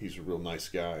fact that he's a real nice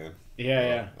guy,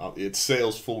 and it's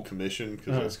sales full commission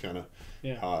because that's kind of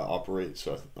how I operate.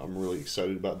 So I'm really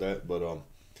excited about that. But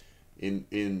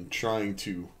in trying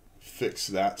to fix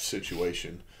that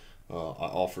situation, I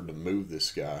offered to move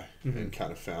this guy, and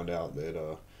kind of found out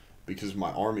that because of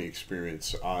my Army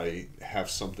experience, I have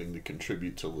something to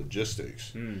contribute to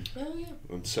logistics. And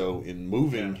so in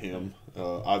moving him,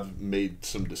 I've made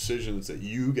some decisions that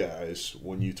you guys,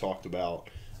 when you talked about,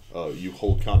 you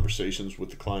hold conversations with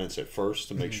the clients at first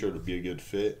to make sure to be a good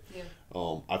fit.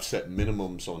 I've set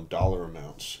minimums on dollar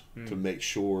amounts to make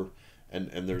sure,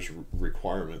 and there's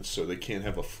requirements. So they can't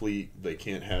have a fleet, they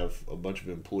can't have a bunch of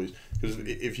employees. Because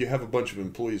if you have a bunch of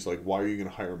employees, like, why are you going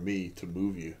to hire me to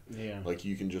move you? Like,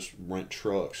 you can just rent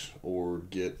trucks or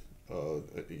get,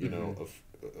 you know,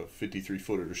 a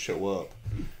 53-footer to show up.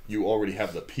 You already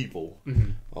have the people,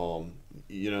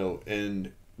 you know,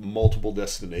 and multiple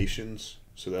destinations.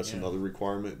 So that's another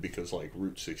requirement, because like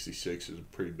Route 66 is a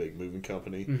pretty big moving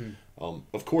company.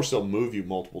 Of course, they'll move you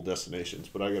multiple destinations,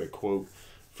 but I got a quote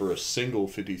for a single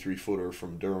 53-footer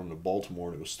from Durham to Baltimore,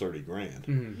 and it was $30,000.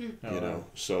 You know,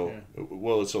 so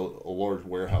well, it's a large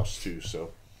warehouse too.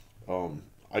 So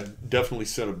I definitely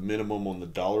set a minimum on the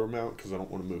dollar amount because I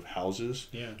don't want to move houses.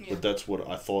 But that's what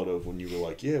I thought of when you were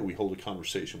like, we hold a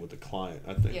conversation with the client.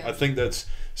 I think that's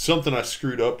something I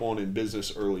screwed up on in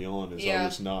business early on, is I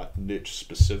was not niche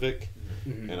specific.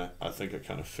 And I think I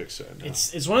kind of fixed that now.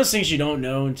 It's one of those things you don't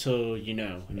know until you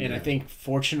know. And I think,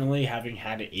 fortunately, having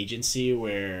had an agency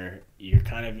where you're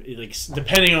kind of like,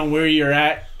 depending on where you're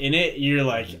at in it, you're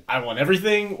like, I want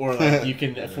everything, or like you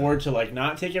can afford to like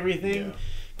not take everything.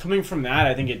 Coming from that,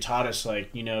 I think it taught us, like,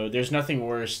 you know, there's nothing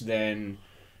worse than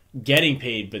getting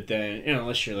paid, but then, you know,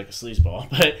 unless you're like a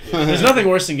sleazeball, but there's nothing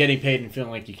worse than getting paid and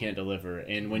feeling like you can't deliver.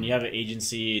 And when you have an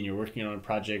agency and you're working on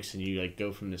projects and you like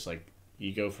go from this, like,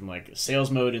 you go from like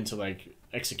sales mode into like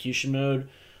execution mode,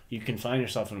 you can find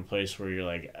yourself in a place where you're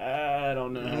like, I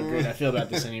don't know how great I feel about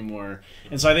this anymore.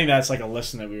 And so I think that's like a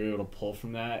lesson that we were able to pull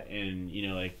from that. And, you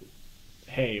know, like,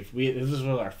 hey, if this was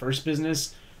our first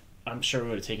business, I'm sure we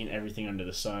would have taken everything under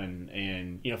the sun.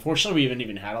 And, you know, fortunately we haven't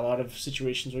even had a lot of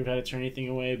situations where we've had to turn anything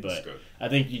away. But I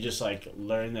think you just like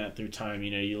learn that through time.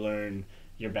 You know, you learn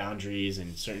your boundaries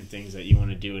and certain things that you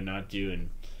want to do and not do. And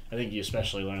I think you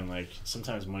especially learn, like,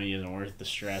 sometimes money isn't worth the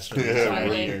stress or the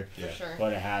anxiety or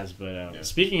what it has. But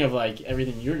speaking of, like,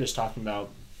 everything you were just talking about,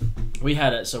 we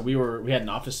had an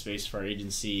office space for our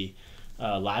agency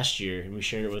last year, and we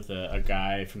shared it with a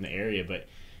guy from the area, but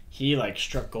he, like,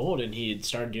 struck gold, and he had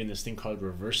started doing this thing called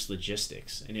reverse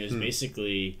logistics. And it was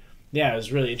basically, it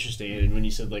was really interesting. And when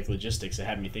you said, like, logistics, it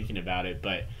had me thinking about it.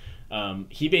 But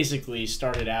he basically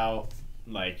started out,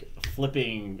 like,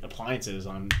 flipping appliances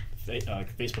on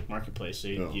Facebook Marketplace. So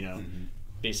you know,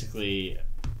 basically,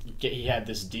 he had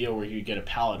this deal where you would get a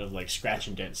pallet of like scratch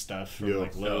and dent stuff from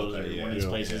like Lowe's or one of these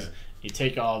places. You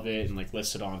take all of it and like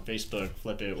list it on Facebook,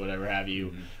 flip it, whatever have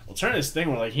you. Well, turn this thing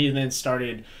where like he then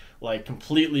started like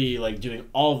completely like doing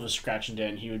all of the scratch and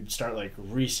dent. He would start like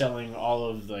reselling all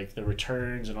of like the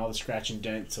returns and all the scratch and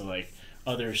dent to like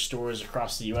other stores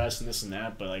across the U.S. and this and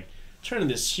that. But like turning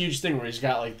this huge thing where he's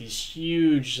got like these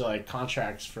huge like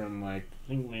contracts from like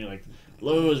I think maybe like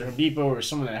Lowe's or Home Depot or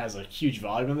someone that has like huge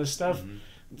volume of this stuff.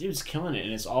 Dude's killing it,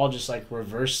 and it's all just like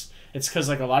reverse. It's because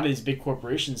like a lot of these big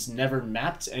corporations never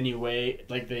mapped any way.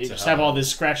 Like they just have all this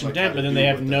scratch and dent, but then they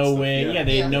have no way. Yeah,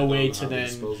 they have no way to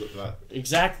then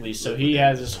exactly. So he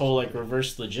has this whole like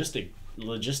reverse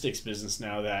logistics business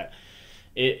now that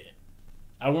it.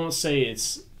 I won't say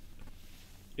it's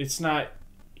not.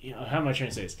 You know, how am I trying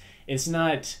to say this? It's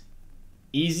not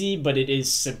easy, but it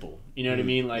is simple. You know what I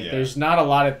mean? Like, there's not a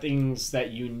lot of things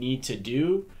that you need to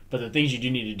do, but the things you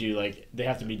do need to do, like, they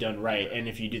have to be done right. And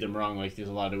if you do them wrong, like, there's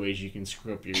a lot of ways you can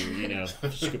screw up your, you know,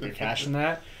 screw up your cash in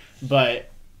that. But,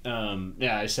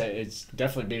 I said it's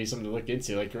definitely maybe something to look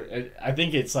into. Like, I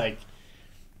think it's like,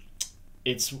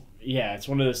 it's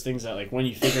one of those things that like when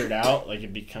you figure it out, like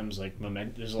it becomes like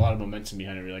there's a lot of momentum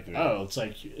behind it. You're like, oh,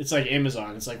 it's like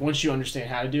Amazon. It's like once you understand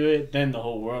how to do it, then the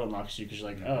whole world unlocks you because you're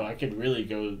like, oh, I could really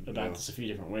go about this a few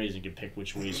different ways and could pick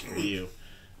which ways for you.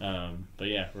 But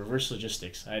yeah, reverse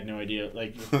logistics. I had no idea.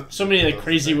 Like so many like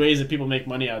crazy ways that people make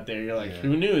money out there. You're like,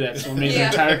 who knew that someone made their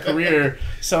entire career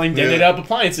selling dented up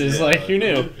appliances? Like who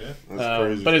knew? That's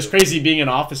crazy. But it's crazy being in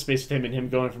office space with him and him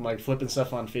going from like flipping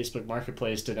stuff on Facebook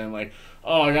Marketplace to then like,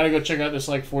 oh, I gotta go check out this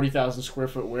like 40,000 square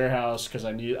foot warehouse because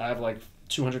I have like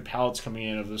 200 pallets coming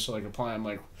in of this like appliance. I'm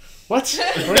like, what?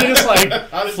 Were you just like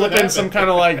flipping some kind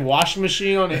of like washing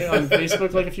machine on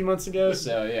Facebook like a few months ago?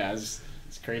 So yeah.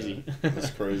 It's crazy. That's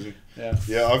crazy.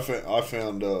 Yeah, I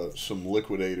found some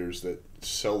liquidators that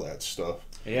sell that stuff.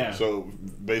 Yeah. So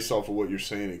based off of what you're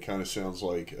saying, it kind of sounds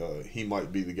like he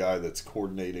might be the guy that's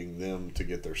coordinating them to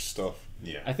get their stuff.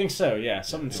 I think so. Yeah,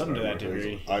 something to that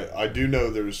degree. I do know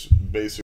there's basically